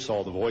tapes,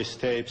 all the voice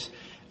tapes,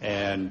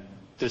 and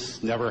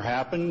this never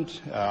happened.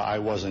 I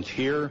wasn't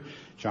here.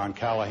 John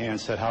Callahan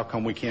said, how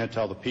come we can't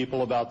tell the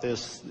people about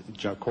this?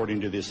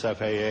 According to this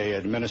FAA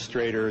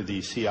administrator,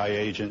 the CIA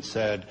agent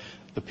said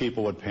the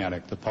people would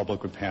panic, the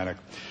public would panic.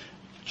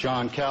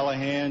 John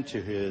Callahan,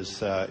 to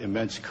his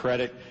immense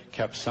credit,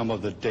 kept some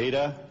of the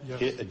data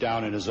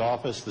down in his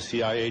office. The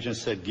CIA agent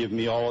said, give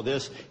me all of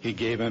this. He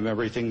gave him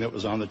everything that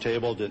was on the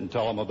table, didn't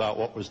tell him about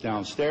what was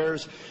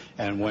downstairs.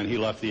 And when he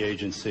left the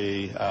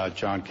agency,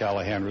 John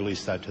Callahan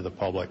released that to the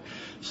public.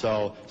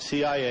 So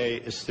CIA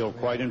is still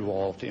quite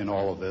involved in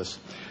all of this.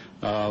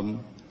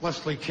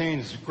 Leslie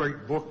Kane's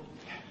great book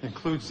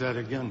includes that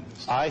again.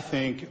 I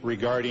think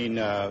regarding...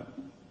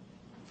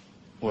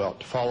 well,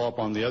 to follow up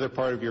on the other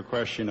part of your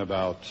question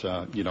about,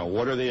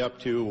 what are they up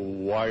to,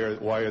 why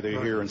are they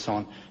here, and so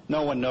on.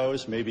 No one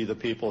knows. Maybe the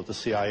people at the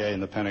CIA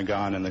and the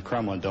Pentagon and the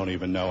Kremlin don't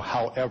even know.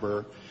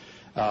 However,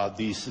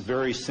 these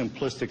very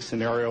simplistic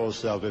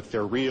scenarios of if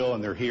they're real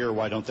and they're here,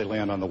 why don't they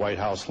land on the White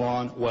House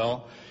lawn?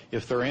 Well,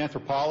 if they're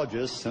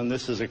anthropologists and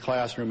this is a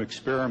classroom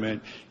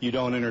experiment, you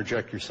don't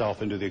interject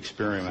yourself into the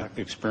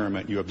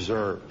experiment you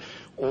observe.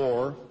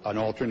 Or an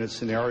alternate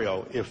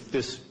scenario, if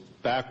this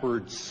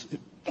backwards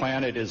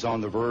planet is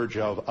on the verge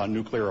of a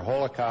nuclear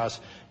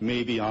holocaust,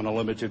 maybe on a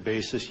limited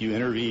basis you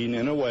intervene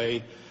in a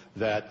way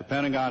that the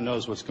Pentagon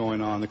knows what's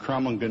going on, the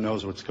Kremlin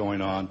knows what's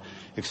going on,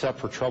 except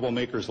for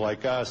troublemakers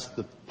like us,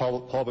 the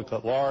public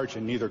at large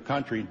in neither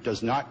country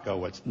does not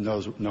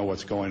know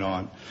what's going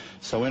on.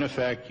 So in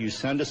effect, you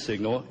send a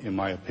signal, in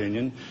my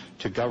opinion,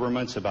 to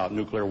governments about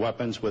nuclear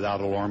weapons without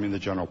alarming the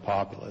general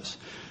populace.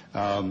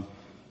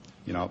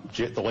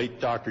 The late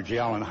Dr. J.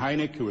 Allen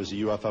Hynek, who was a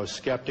UFO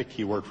skeptic,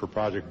 he worked for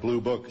Project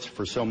Blue Book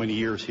for so many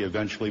years, he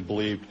eventually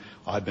believed,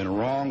 I've been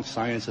wrong,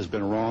 science has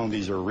been wrong,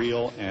 these are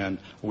real, and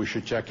we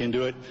should check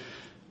into it.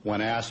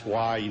 When asked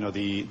why,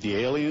 the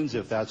aliens,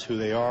 if that's who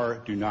they are,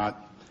 do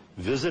not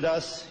visit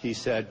us, he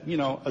said,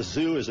 a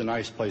zoo is a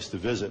nice place to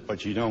visit,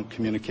 but you don't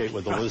communicate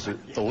with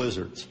the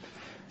lizards.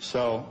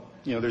 So,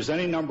 there's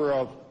any number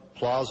of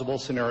plausible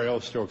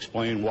scenarios to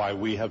explain why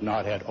we have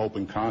not had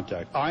open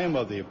contact. I am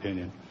of the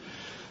opinion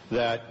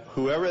that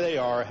whoever they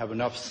are have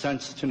enough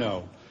sense to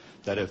know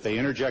that if they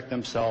interject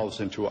themselves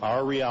into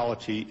our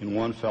reality in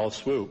one fell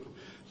swoop,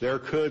 there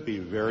could be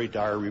very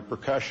dire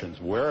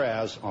repercussions.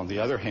 Whereas, on the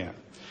other hand,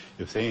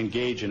 if they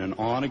engage in an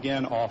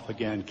on-again,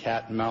 off-again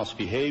cat-and-mouse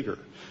behavior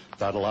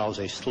that allows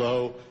a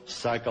slow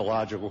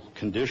psychological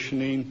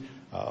conditioning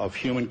of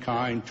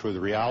humankind to the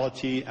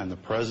reality and the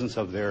presence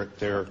of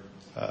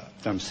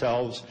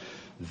themselves,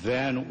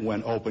 then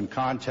when open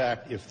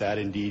contact, if that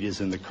indeed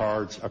is in the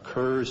cards,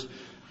 occurs,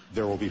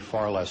 there will be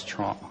far less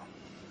trauma.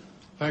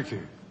 Thank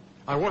you.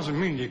 I wasn't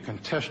meaning to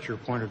contest your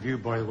point of view,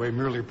 by the way,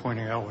 merely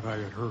pointing out what I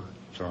had heard.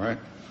 It's all right.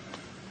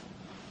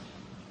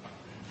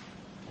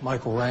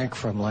 Michael Rank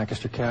from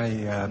Lancaster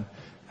County. Al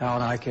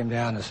and I came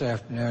down this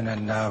afternoon,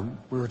 and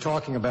we were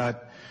talking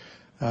about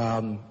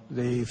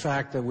the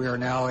fact that we are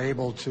now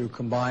able to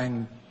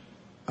combine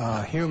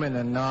human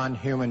and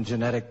non-human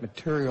genetic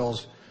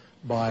materials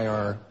by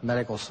our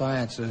medical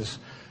sciences.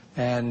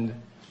 And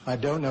I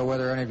don't know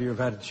whether any of you have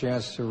had a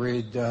chance to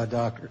read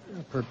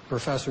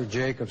Professor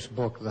Jacobs'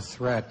 book, The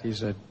Threat.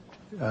 He's a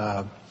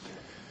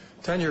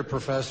tenured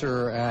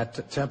professor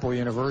at Temple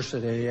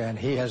University, and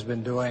he has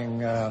been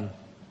doing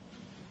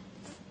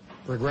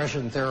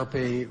regression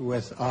therapy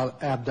with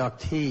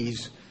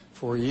abductees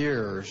for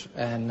years,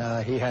 and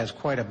he has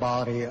quite a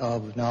body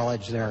of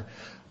knowledge there.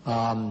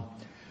 One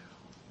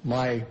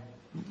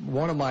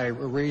of my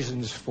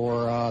reasons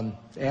for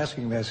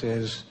asking this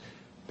is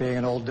being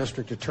an old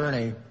district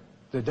attorney,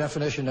 the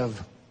definition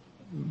of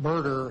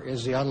murder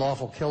is the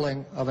unlawful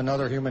killing of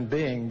another human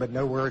being, but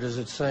nowhere does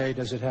it say,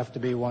 does it have to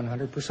be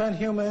 100%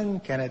 human?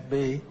 Can it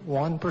be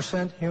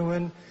 1%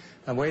 human?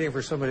 I'm waiting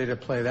for somebody to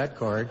play that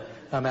card.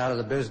 I'm out of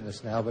the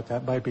business now, but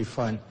that might be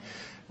fun.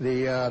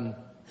 The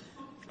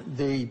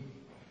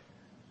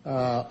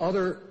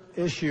other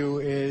issue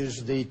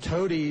is the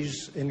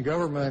toadies in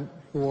government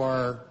who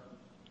are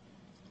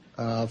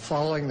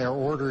following their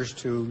orders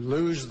to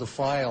lose the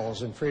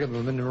files in Freedom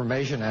of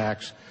Information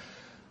Acts,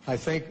 I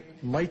think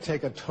might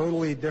take a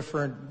totally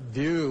different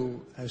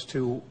view as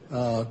to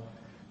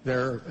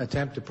their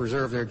attempt to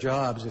preserve their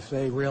jobs if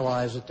they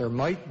realize that there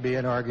might be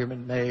an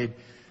argument made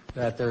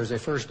that there's a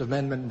First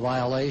Amendment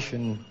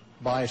violation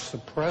by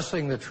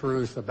suppressing the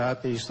truth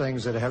about these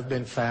things that have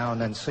been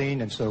found and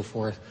seen and so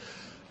forth.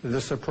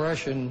 The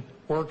suppression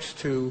works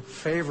to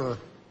favor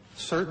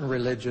certain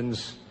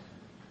religions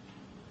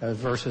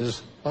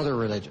versus other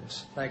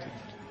religions. Thank you.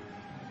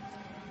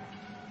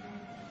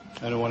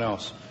 Anyone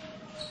else?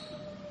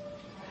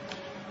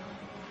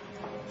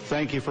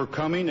 Thank you for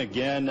coming.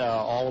 Again,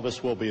 all of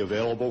us will be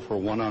available for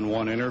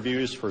one-on-one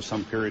interviews for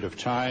some period of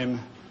time.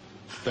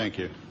 Thank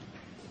you.